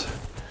 thermals,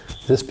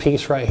 this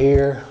piece right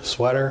here,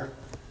 sweater.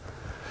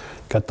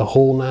 Got the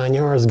whole 9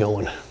 yards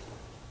going.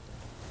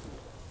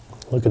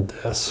 Look at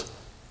this.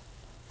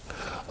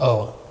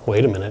 Oh,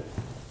 wait a minute.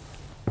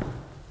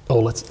 Oh,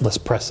 let's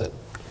press it.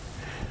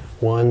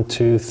 1,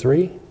 2,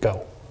 3,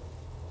 go.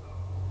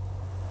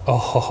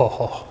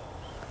 Oh,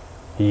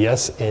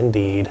 yes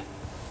indeed.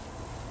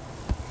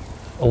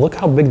 Oh, look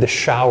how big the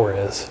shower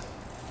is.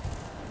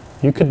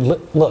 You could,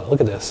 look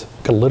at this.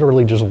 You could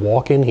literally just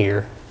walk in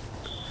here.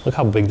 Look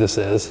how big this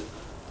is.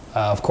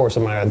 Of course,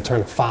 I'm gonna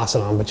turn the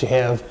faucet on, but you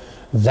have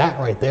that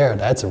right there.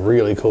 That's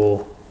really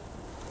cool.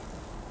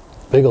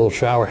 Big old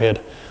shower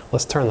head.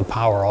 Let's turn the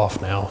power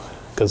off now,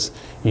 because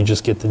you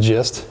just get the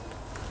gist.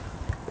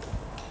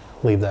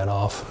 Leave that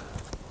off.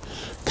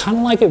 Kind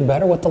of like it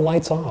better with the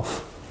lights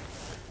off.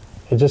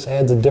 It just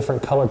adds a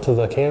different color to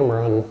the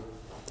camera and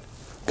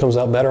comes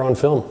out better on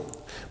film.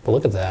 But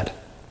look at that.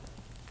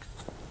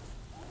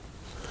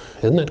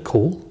 Isn't that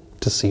cool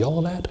to see all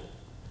of that?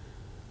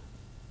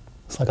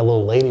 It's like a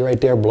little lady right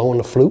there blowing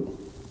the flute.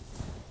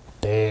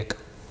 Dick.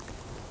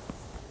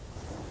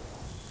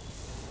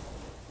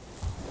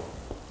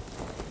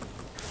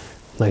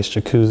 Nice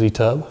jacuzzi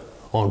tub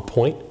on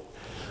point.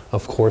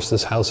 Of course,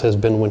 this house has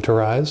been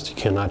winterized. You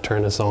cannot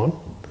turn this on.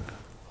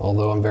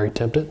 Although I'm very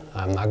tempted,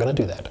 I'm not gonna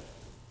do that.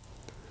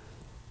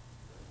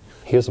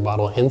 Here's a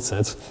bottle of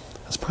incense.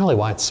 That's probably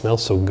why it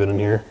smells so good in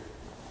here.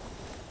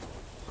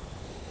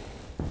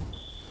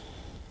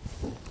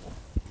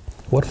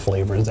 What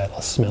flavor is that?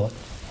 Let's smell it.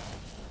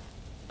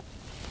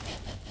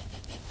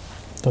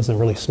 Doesn't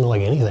really smell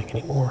like anything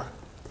anymore.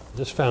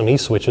 Just found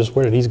these switches.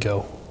 Where did these go?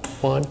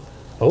 One.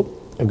 Oh,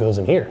 it goes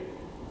in here.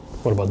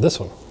 What about this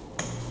one?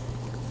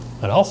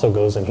 It also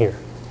goes in here.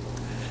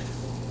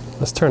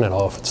 Let's turn it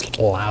off. It's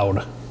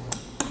loud.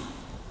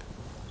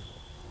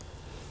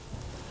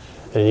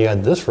 And you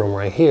got this room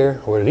right here.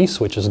 Where do these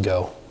switches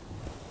go?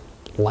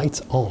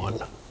 Lights on.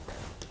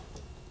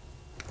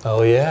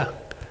 Oh yeah,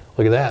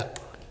 look at that.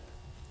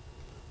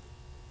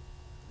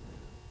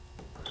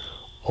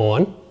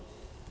 On,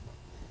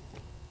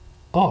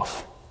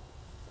 off.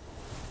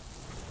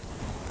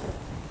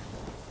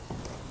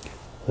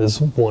 This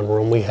is one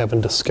room we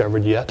haven't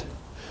discovered yet.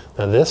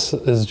 Now this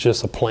is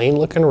just a plain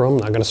looking room.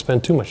 Not gonna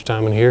spend too much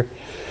time in here.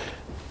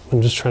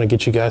 I'm just trying to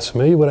get you guys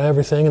familiar with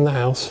everything in the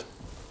house.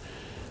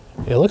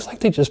 It looks like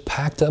they just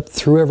packed up,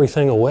 threw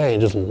everything away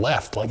and just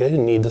left. Like they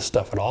didn't need this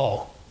stuff at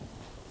all.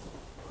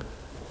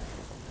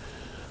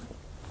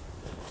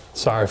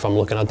 Sorry if I'm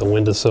looking out the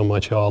window so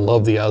much, y'all. I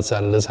love the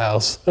outside of this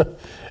house.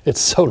 It's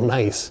so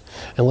nice.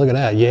 And look at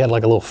that, you had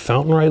like a little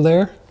fountain right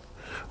there.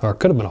 Or it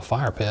could have been a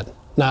fire pit.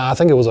 Nah, I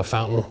think it was a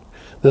fountain.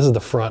 This is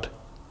the front.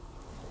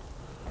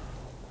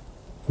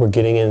 We're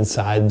getting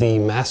inside the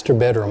master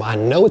bedroom. I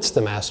know it's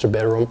the master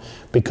bedroom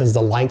because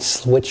the light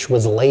switch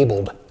was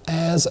labeled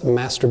as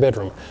master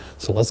bedroom.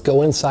 So let's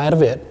go inside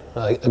of it.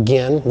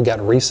 Again, we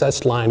got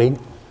recessed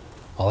lighting.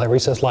 All that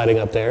recessed lighting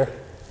up there.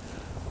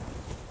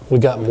 We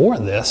got more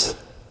of this.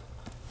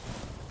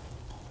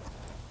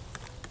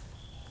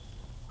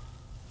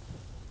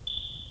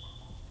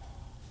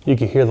 You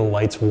can hear the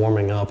lights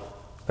warming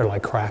up. They're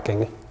like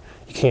cracking.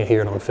 You can't hear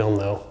it on film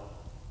though.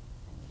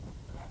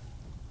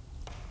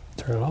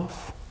 Turn it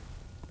off.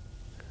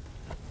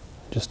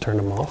 Just turn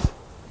them off.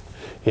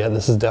 Yeah,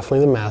 this is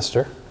definitely the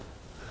master.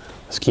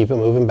 Let's keep it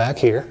moving back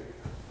here.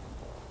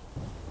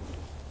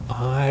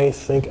 I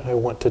think I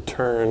want to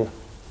turn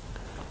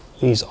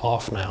these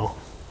off now.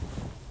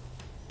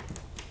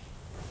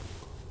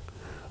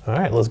 All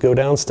right, let's go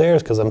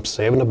downstairs because I'm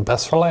saving the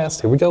best for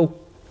last. Here we go.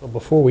 But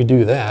before we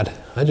do that,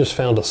 I just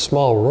found a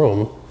small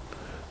room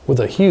with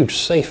a huge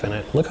safe in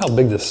it. Look how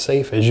big this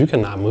safe is. You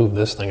cannot move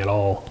this thing at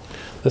all.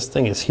 This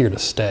thing is here to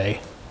stay.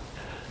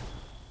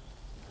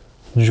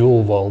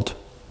 Jewel vault.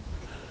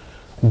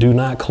 Do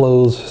not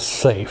close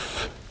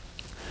safe.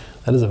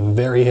 That is a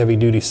very heavy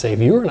duty safe.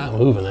 You are not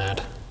moving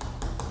that.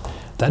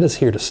 That is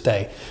here to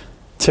stay.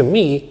 To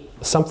me,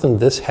 something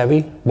this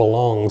heavy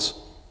belongs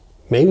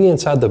maybe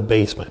inside the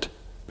basement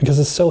because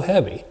it's so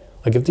heavy.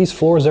 Like if these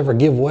floors ever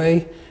give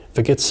way, if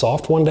it gets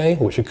soft one day,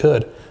 which it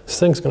could, this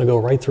thing's gonna go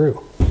right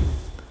through.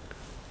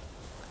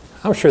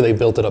 I'm sure they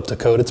built it up to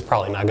code. It's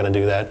probably not gonna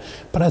do that,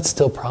 but I'd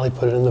still probably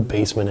put it in the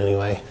basement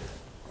anyway.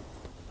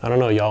 I don't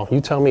know, y'all.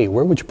 You tell me,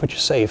 where would you put your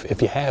safe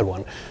if you had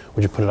one?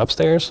 Would you put it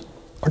upstairs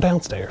or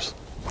downstairs?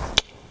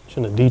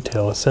 Attention to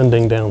detail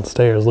ascending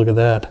downstairs. Look at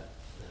that.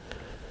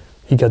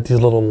 You got these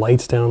little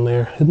lights down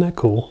there. Isn't that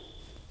cool?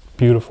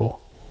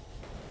 Beautiful.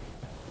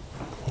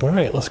 All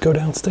right, let's go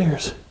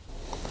downstairs.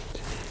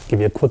 Give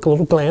you a quick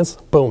little glance.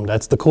 Boom,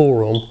 that's the cool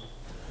room.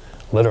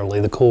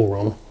 Literally the cool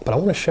room. But I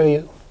want to show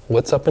you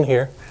what's up in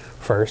here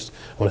first.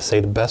 I want to say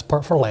the best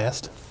part for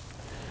last.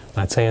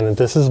 I'm not saying that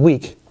this is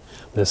weak.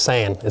 I'm just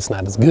saying it's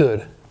not as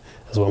good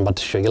as what I'm about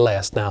to show you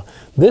last. Now,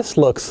 this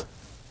looks,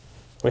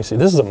 let me see,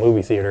 this is a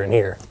movie theater in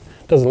here.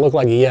 Doesn't look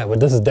like it yet,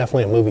 but this is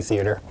definitely a movie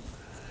theater.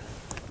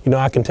 You know,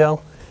 I can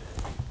tell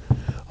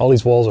all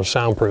these walls are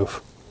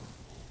soundproof.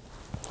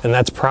 And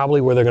that's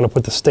probably where they're going to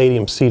put the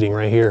stadium seating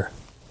right here.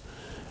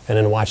 and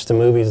then watch the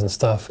movies and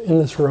stuff in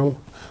this room.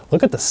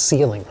 Look at the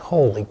ceiling.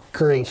 Holy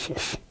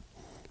gracious.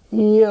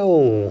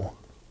 Yo.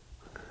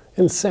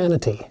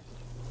 Insanity.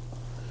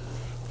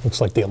 Looks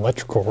like the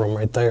electrical room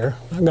right there.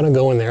 Not gonna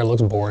go in there, it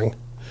looks boring.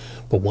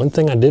 But one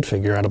thing I did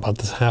figure out about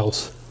this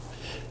house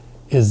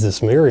is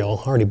this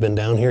mural. Already been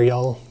down here,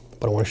 y'all,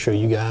 but I want to show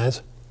you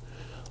guys.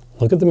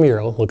 Look at the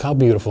mural. Look how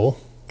beautiful,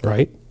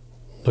 right?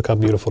 Look how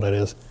beautiful that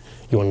is.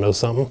 You want to know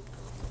something?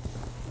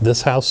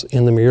 This house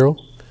in the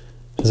mural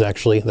is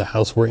actually the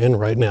house we're in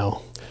right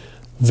now.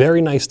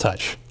 Very nice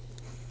touch.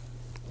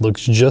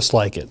 Looks just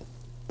like it.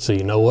 So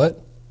you know what?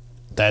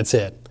 That's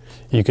it.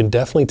 You can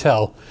definitely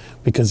tell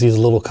because these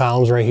little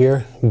columns right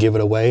here give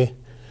it away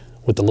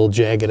with the little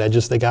jagged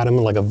edges. They got them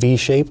in like a V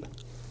shape.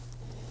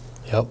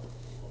 Yep,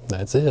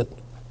 that's it.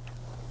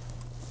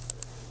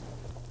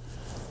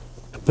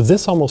 But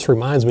this almost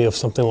reminds me of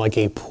something like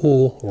a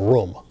pool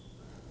room,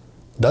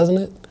 doesn't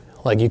it?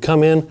 Like you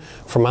come in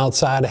from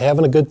outside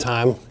having a good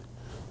time.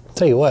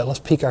 Tell you what, let's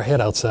peek our head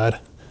outside,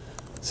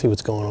 see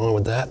what's going on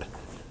with that.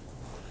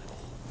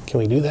 Can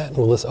we do that?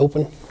 Will this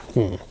open?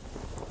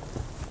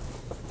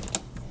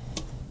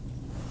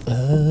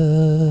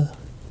 A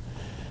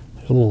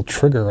little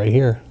trigger right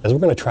here. As we're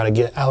gonna try to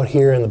get out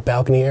here in the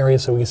balcony area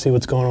so we can see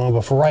what's going on.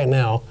 But for right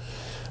now,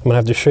 I'm gonna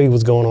have to show you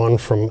what's going on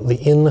from the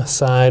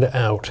inside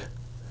out,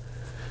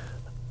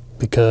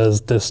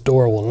 because this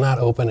door will not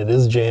open. It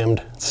is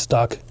jammed, it's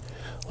stuck.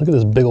 Look at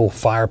this big old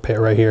fire pit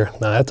right here.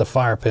 Now that's a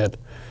fire pit.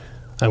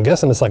 I'm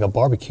guessing it's like a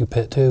barbecue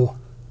pit too.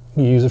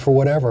 You use it for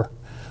whatever.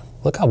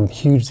 Look how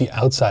huge the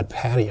outside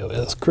patio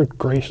is. Good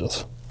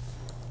gracious.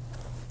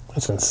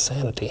 That's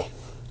insanity.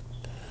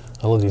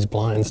 I love these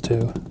blinds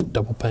too,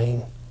 double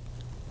pane.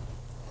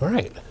 All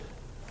right,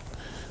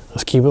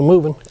 let's keep it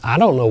moving. I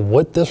don't know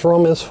what this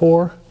room is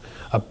for.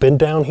 I've been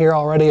down here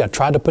already. I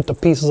tried to put the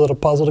pieces of the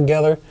puzzle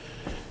together.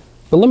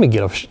 But let me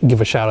give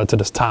a shout out to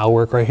this tile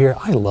work right here.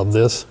 I love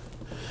this.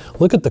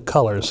 Look at the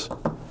colors.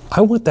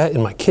 I want that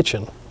in my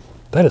kitchen.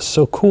 That is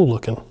so cool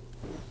looking.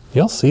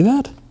 Y'all see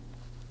that?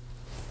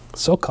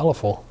 So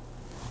colorful.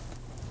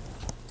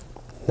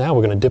 Now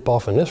we're gonna dip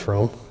off in this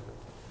room.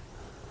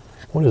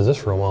 What is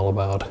this room all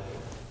about?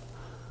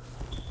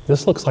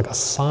 This looks like a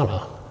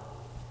sauna.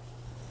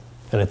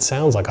 And it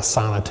sounds like a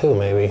sauna too,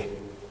 maybe.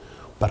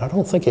 But I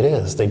don't think it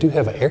is. They do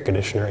have an air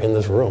conditioner in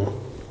this room.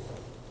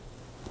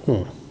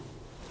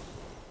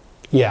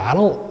 Yeah, I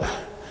don't,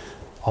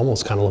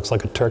 almost kind of looks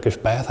like a Turkish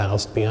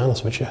bathhouse, to be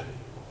honest with you.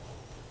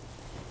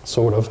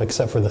 Sort of,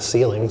 except for the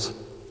ceilings.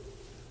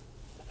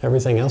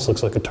 Everything else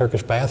looks like a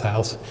Turkish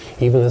bathhouse.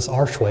 Even this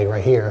archway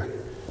right here,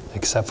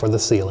 except for the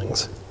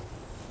ceilings.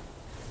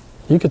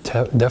 You could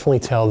definitely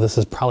tell this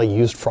is probably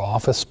used for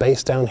office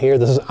space down here.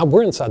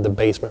 We're inside the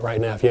basement right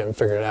now, if you haven't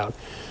figured it out.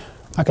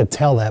 I could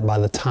tell that by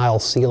the tile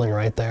ceiling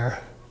right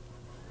there.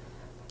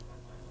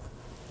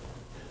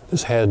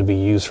 This had to be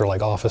used for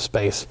like office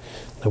space.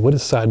 Now what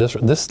is side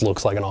this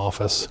looks like an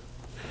office.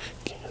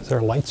 Is there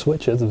a light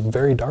switch? It's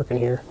very dark in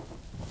here.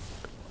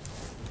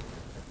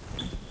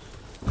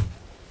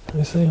 Let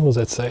me see, what does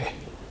that say?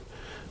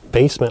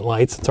 Basement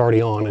lights, it's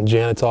already on in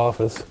Janet's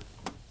office.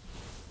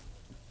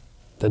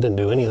 That didn't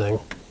do anything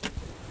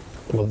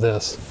with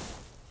this.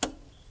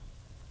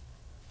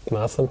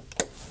 Nothing,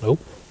 nope.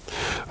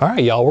 All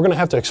right, y'all, we're gonna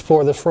have to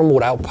explore this room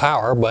without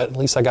power, but at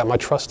least I got my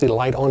trusty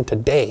light on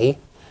today.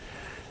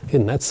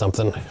 Isn't that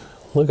something?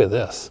 Look at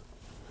this.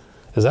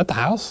 Is that the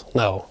house?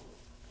 No.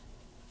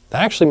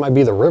 That actually might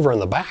be the river in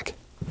the back.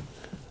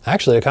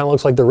 Actually, it kind of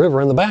looks like the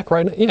river in the back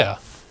right now. Yeah.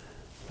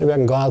 Maybe I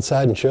can go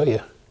outside and show you.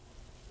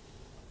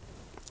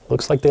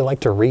 Looks like they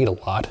like to read a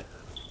lot.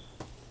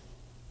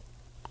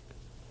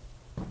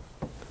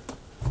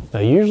 Now,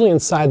 usually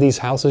inside these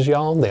houses,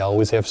 y'all, they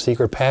always have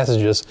secret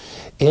passages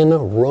in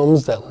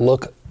rooms that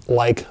look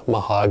like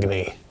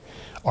mahogany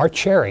or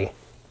cherry.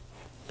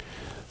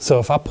 So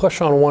if I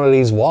push on one of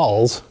these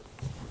walls,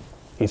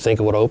 you think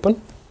it would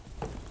open?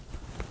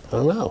 I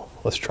don't know.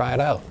 Let's try it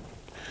out.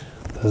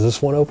 Does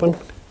this one open?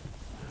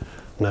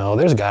 No,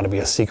 there's got to be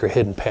a secret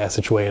hidden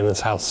passageway in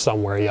this house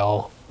somewhere,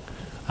 y'all.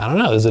 I don't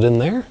know. Is it in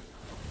there?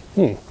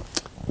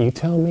 You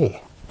tell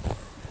me.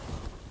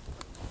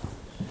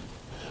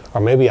 Or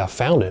maybe I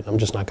found it. I'm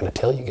just not going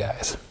to tell you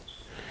guys,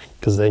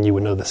 because then you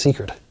would know the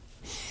secret.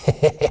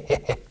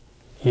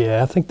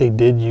 Yeah, I think they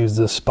did use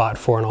this spot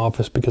for an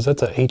office, because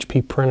that's a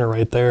HP printer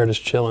right there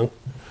just chilling.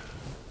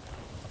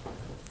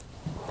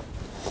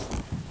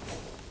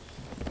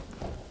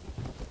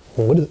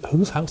 Well,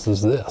 whose house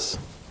is this?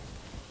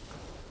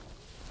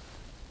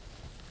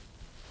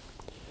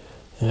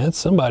 Yeah, it's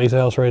somebody's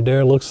house right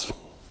there. Looks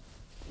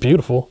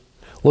beautiful.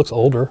 Looks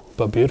older,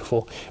 but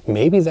beautiful.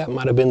 Maybe that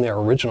might have been their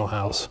original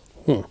house.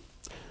 And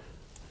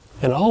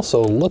it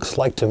also looks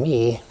like to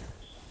me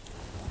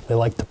they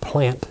like to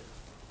plant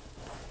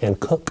and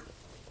cook.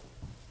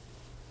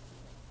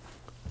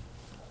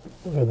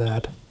 Look at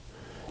that.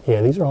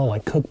 Yeah, these are all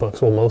like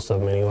cookbooks. Well, most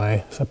of them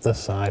anyway, except this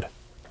side.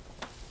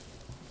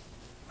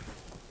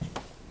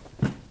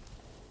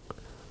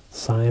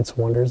 Science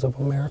Wonders of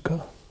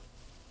America.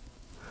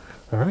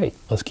 All right,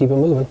 let's keep it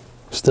moving.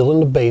 Still in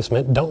the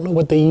basement. Don't know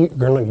what they're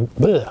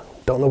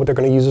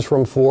gonna use this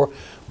room for,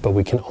 but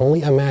we can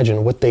only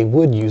imagine what they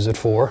would use it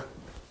for.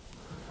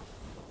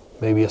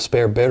 Maybe a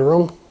spare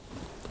bedroom.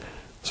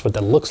 That's what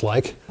that looks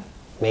like.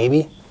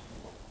 Maybe.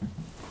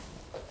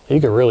 You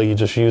could really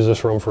just use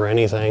this room for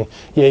anything.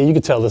 Yeah, you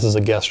could tell this is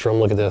a guest room.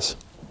 Look at this.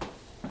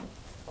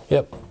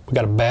 Yep, we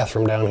got a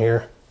bathroom down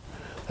here.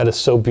 That is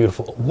so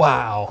beautiful.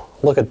 Wow,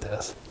 look at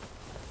this.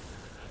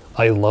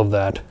 I love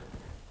that.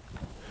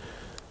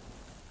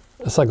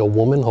 It's like a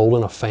woman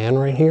holding a fan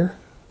right here.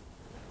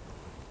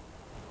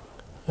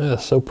 Yeah,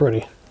 it's so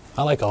pretty.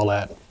 I like all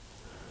that.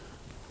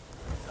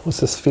 What's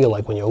this feel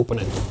like when you open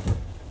it?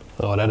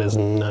 Oh, that is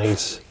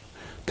nice.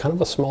 Kind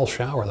of a small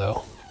shower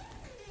though.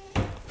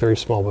 Very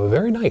small, but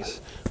very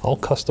nice. All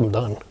custom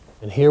done.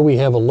 And here we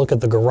have a look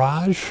at the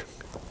garage.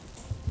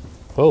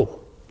 Oh,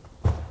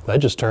 that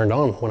just turned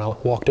on when I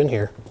walked in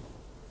here.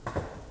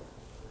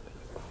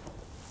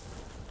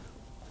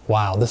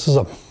 Wow, this is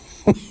a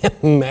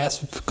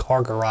massive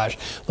car garage.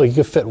 Look, you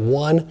could fit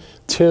 1,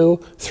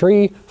 2,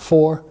 3,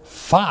 4,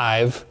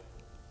 5,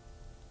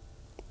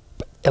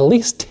 at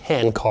least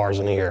 10 cars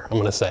in here, I'm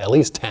gonna say, at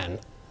least 10.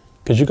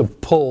 Because you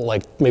could pull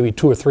like maybe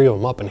 2 or 3 of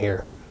them up in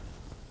here,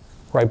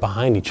 right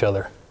behind each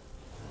other.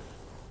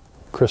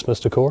 Christmas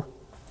decor.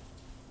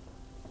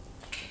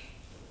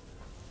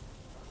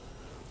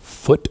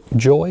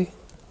 FootJoy.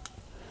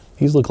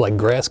 These look like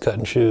grass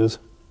cutting shoes.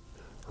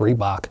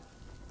 Reebok.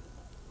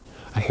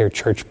 I hear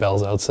church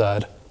bells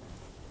outside.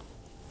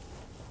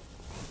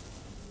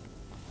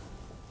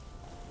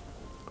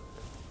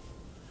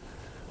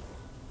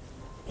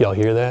 Y'all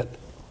hear that?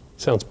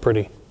 Sounds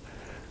pretty.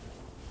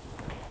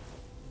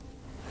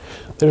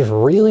 There's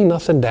really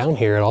nothing down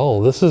here at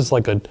all. This is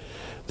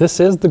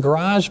the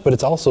garage, but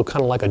it's also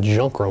kind of like a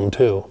junk room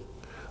too.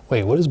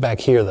 Wait, what is back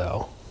here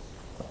though?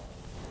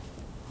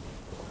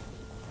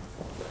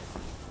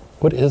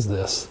 What is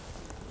this?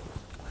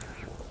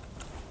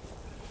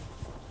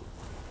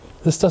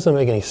 This doesn't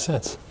make any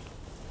sense.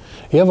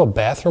 You have a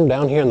bathroom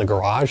down here in the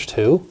garage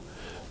too?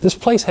 This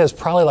place has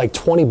probably like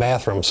 20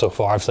 bathrooms so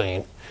far, I've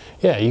seen.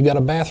 Yeah, you got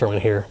a bathroom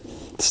in here.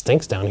 It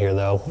stinks down here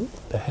though.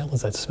 What the hell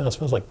is that smell? It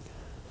smells like,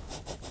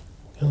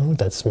 I don't know what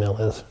that smell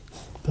is.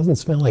 It doesn't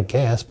smell like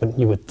gas, but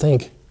you would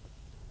think.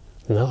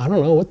 No, I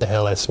don't know what the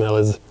hell that smell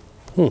is.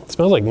 It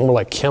smells like more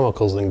like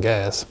chemicals than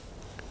gas.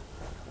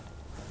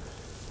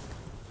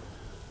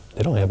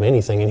 They don't have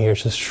anything in here,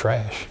 it's just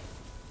trash.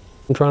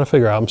 I'm trying to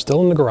figure out, I'm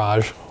still in the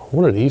garage.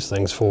 What are these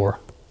things for?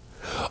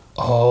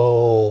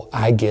 Oh,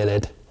 I get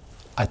it.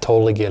 I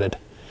totally get it.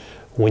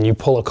 When you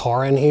pull a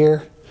car in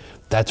here,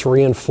 that's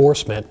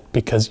reinforcement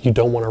because you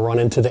don't want to run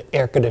into the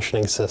air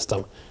conditioning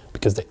system,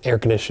 because the air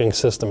conditioning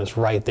system is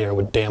right there,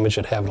 would damage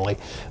it heavily.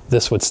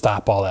 This would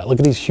stop all that. Look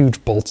at these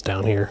huge bolts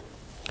down here.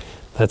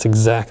 That's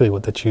exactly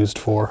what that's used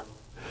for.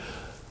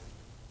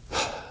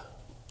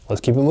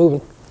 Let's keep it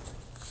moving.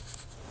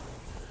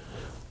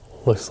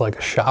 Looks like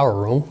a shower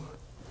room,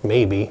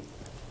 maybe.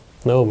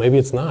 No, maybe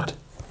it's not.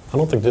 I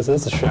don't think this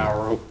is a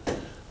shower room.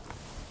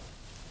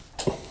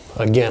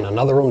 Again,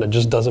 another room that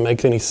just doesn't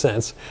make any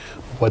sense.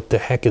 What the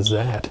heck is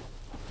that?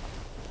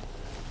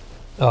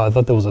 Oh, I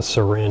thought that was a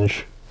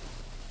syringe.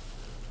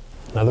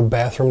 Another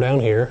bathroom down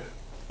here.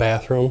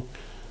 Bathroom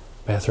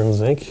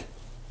sink.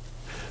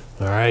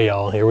 All right,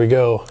 y'all, here we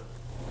go.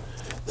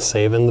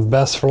 Saving the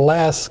best for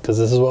last, because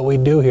this is what we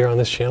do here on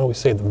this channel. We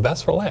save the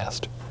best for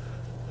last.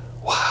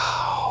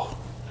 Wow.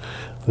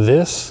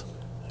 This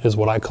is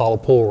what I call a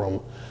pool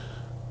room.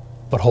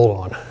 But hold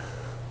on.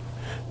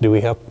 Do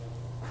we have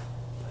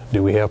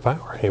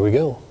power? Here we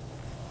go.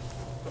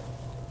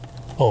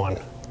 On.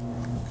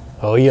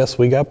 Oh yes,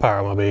 we got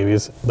power, my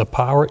babies. The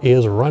power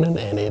is running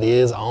and it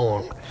is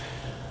on.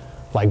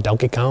 Like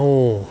Donkey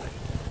Kong.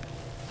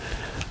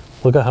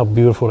 Look at how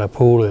beautiful that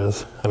pool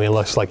is. I mean, it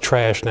looks like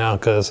trash now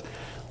because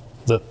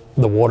the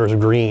water's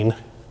green.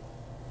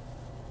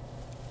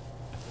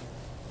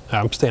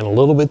 I'm standing a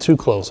little bit too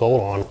close.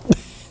 Hold on.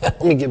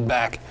 Let me get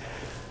back.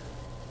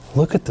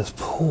 Look at this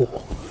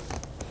pool.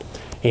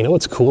 You know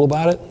what's cool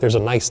about it? There's a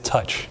nice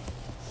touch.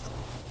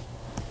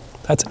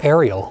 That's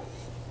Ariel.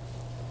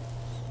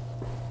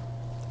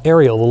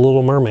 Ariel, the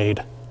Little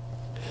Mermaid.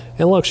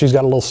 And look, she's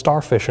got a little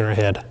starfish in her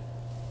head.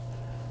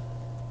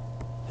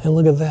 And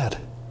look at that.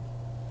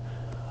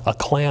 A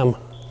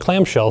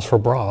clamshells for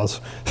bras.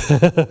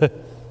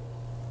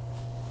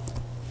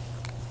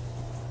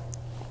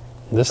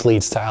 This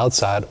leads to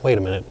outside. Wait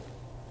a minute.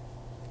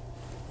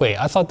 Wait,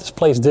 I thought this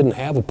place didn't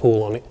have a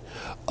pool on it.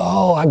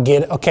 Oh, I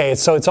get it. Okay,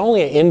 so it's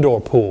only an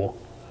indoor pool.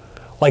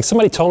 Like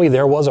somebody told me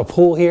there was a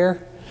pool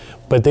here,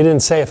 but they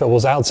didn't say if it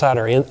was outside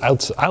or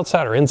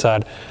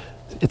inside.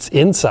 It's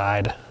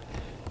inside.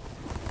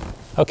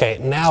 Okay,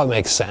 now it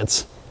makes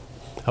sense.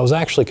 I was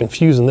actually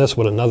confusing this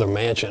with another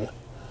mansion.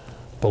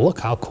 But look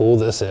how cool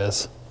this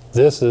is.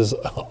 This is an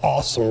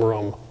awesome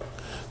room.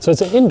 So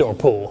it's an indoor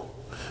pool,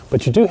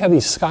 but you do have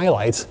these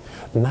skylights.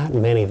 Not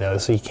many though,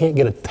 so you can't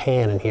get a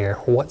tan in here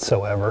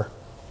whatsoever.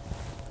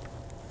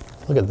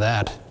 Look at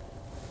that.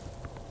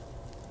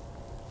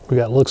 We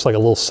got, looks like a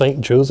little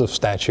St. Joseph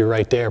statue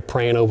right there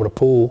praying over the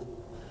pool.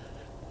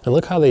 And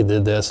look how they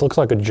did this. Looks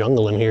like a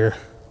jungle in here.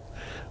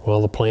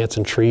 Well, the plants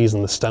and trees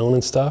and the stone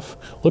and stuff.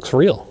 Looks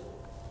real.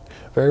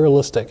 Very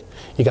realistic.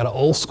 You got an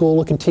old school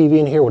looking TV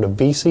in here with a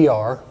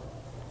VCR.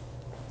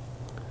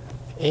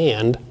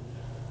 And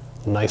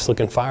a nice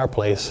looking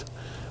fireplace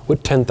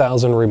with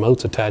 10,000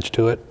 remotes attached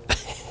to it.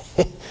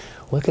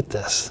 Look at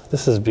this.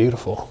 This is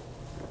beautiful.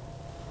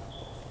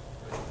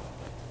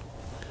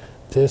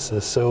 This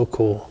is so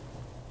cool.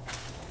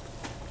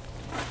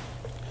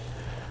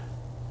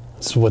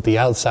 This is what the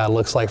outside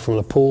looks like from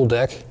the pool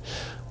deck.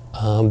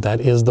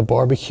 That is the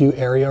barbecue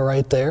area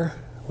right there,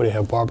 where they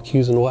have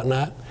barbecues and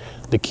whatnot.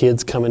 The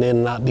kids coming in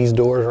and out these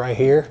doors right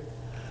here,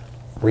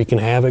 wreaking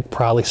havoc,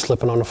 probably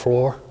slipping on the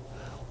floor,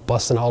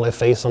 busting all their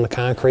face on the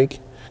concrete.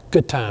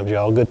 Good times,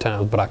 y'all, good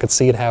times, but I could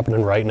see it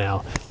happening right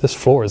now. This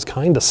floor is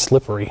kind of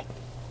slippery.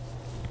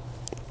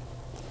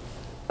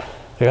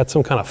 They got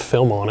some kind of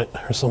film on it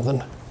or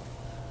something.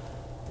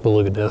 But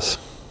look at this.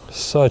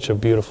 Such a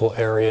beautiful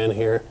area in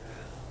here.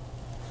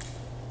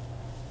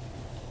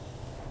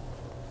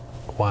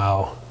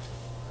 Wow.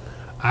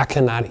 I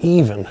cannot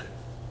even.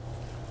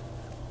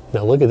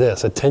 Now look at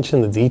this,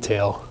 attention to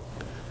detail.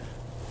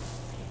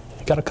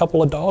 You got a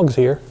couple of dogs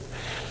here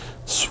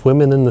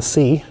swimming in the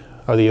sea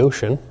or the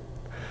ocean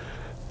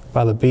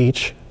by the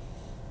beach.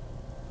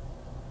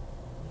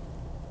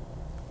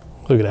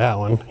 Look at that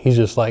one. He's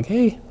just like,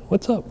 hey,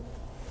 what's up?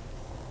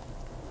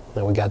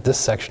 Now we got this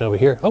section over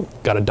here. Oh,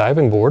 got a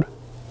diving board.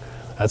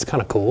 That's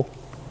kind of cool.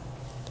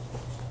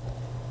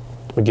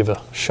 Let me give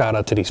a shout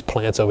out to these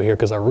plants over here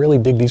because I really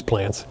dig these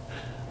plants.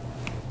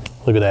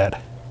 Look at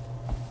that.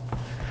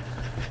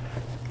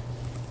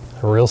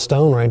 A real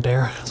stone right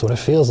there. That's what it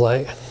feels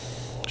like.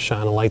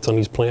 Shine the lights on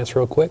these plants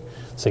real quick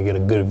so you get a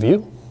good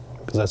view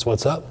because that's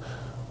what's up.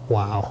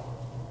 Wow.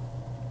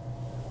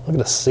 Look at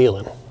the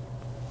ceiling.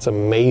 It's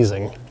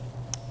amazing.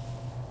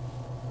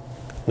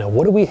 Now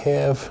what do we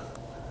have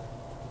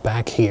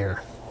back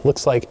here?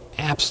 Looks like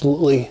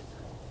absolutely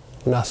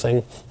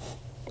nothing.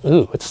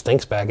 Ooh, it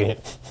stinks back in here.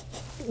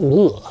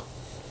 Ugh.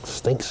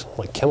 Stinks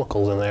like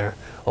chemicals in there.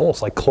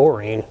 Almost like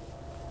chlorine.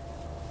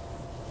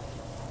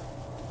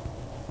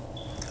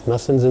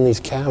 Nothing's in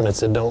these cabinets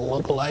that don't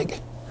look like.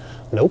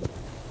 Nope.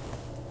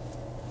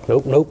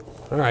 Nope,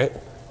 nope. All right.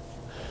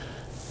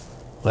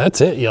 Well, that's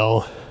it,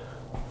 y'all.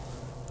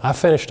 I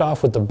finished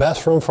off with the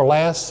best room for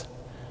last,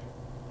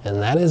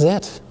 and that is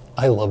it.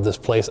 I love this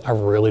place. I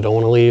really don't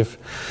want to leave,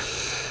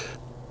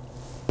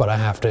 but I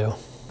have to.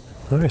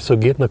 All right, so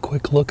getting a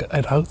quick look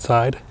at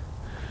outside.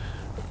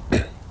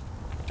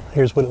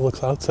 Here's what it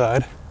looks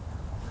outside.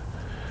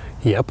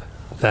 Yep,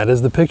 that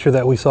is the picture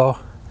that we saw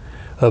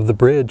of the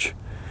bridge.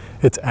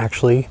 It's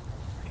actually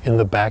in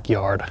the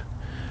backyard.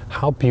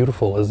 How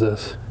beautiful is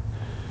this?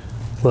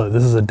 Look,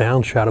 this is a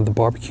down shot of the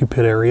barbecue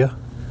pit area.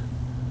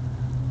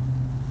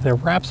 And it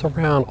wraps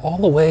around all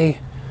the way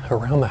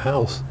around the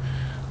house.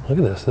 Look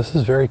at this, this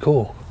is very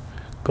cool.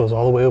 Goes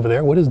all the way over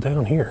there. What is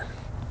down here?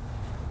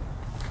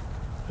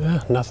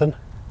 Nothing,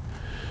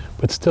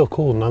 but still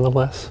cool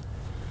nonetheless.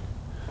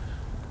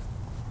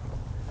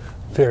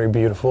 Very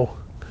beautiful.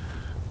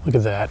 Look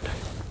at that.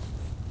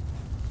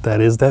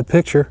 That is that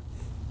picture.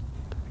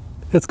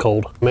 It's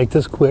cold. Make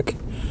this quick.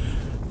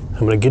 I'm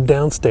gonna get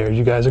downstairs.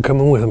 You guys are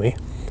coming with me.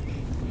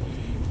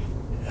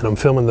 And I'm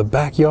filming the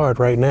backyard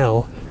right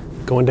now,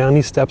 going down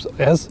these steps.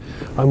 As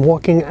I'm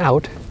walking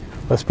out,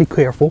 let's be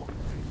careful,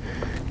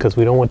 because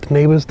we don't want the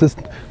neighbors to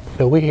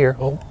know we're here.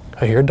 Oh,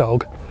 I hear a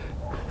dog.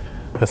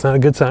 That's not a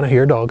good sign. I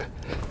hear a dog.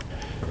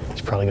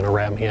 He's probably gonna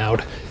rat me out.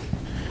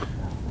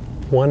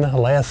 One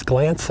last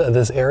glance at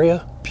this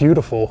area.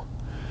 Beautiful.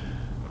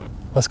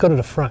 Let's go to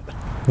the front.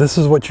 This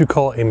is what you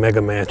call a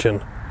mega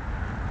mansion.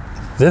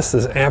 This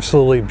is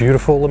absolutely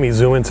beautiful. Let me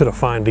zoom into the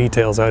fine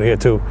details out here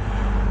too.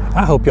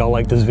 I hope y'all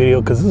like this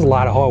video because this is a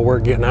lot of hard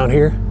work getting out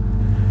here.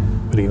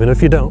 But even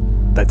if you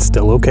don't, that's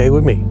still okay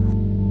with me.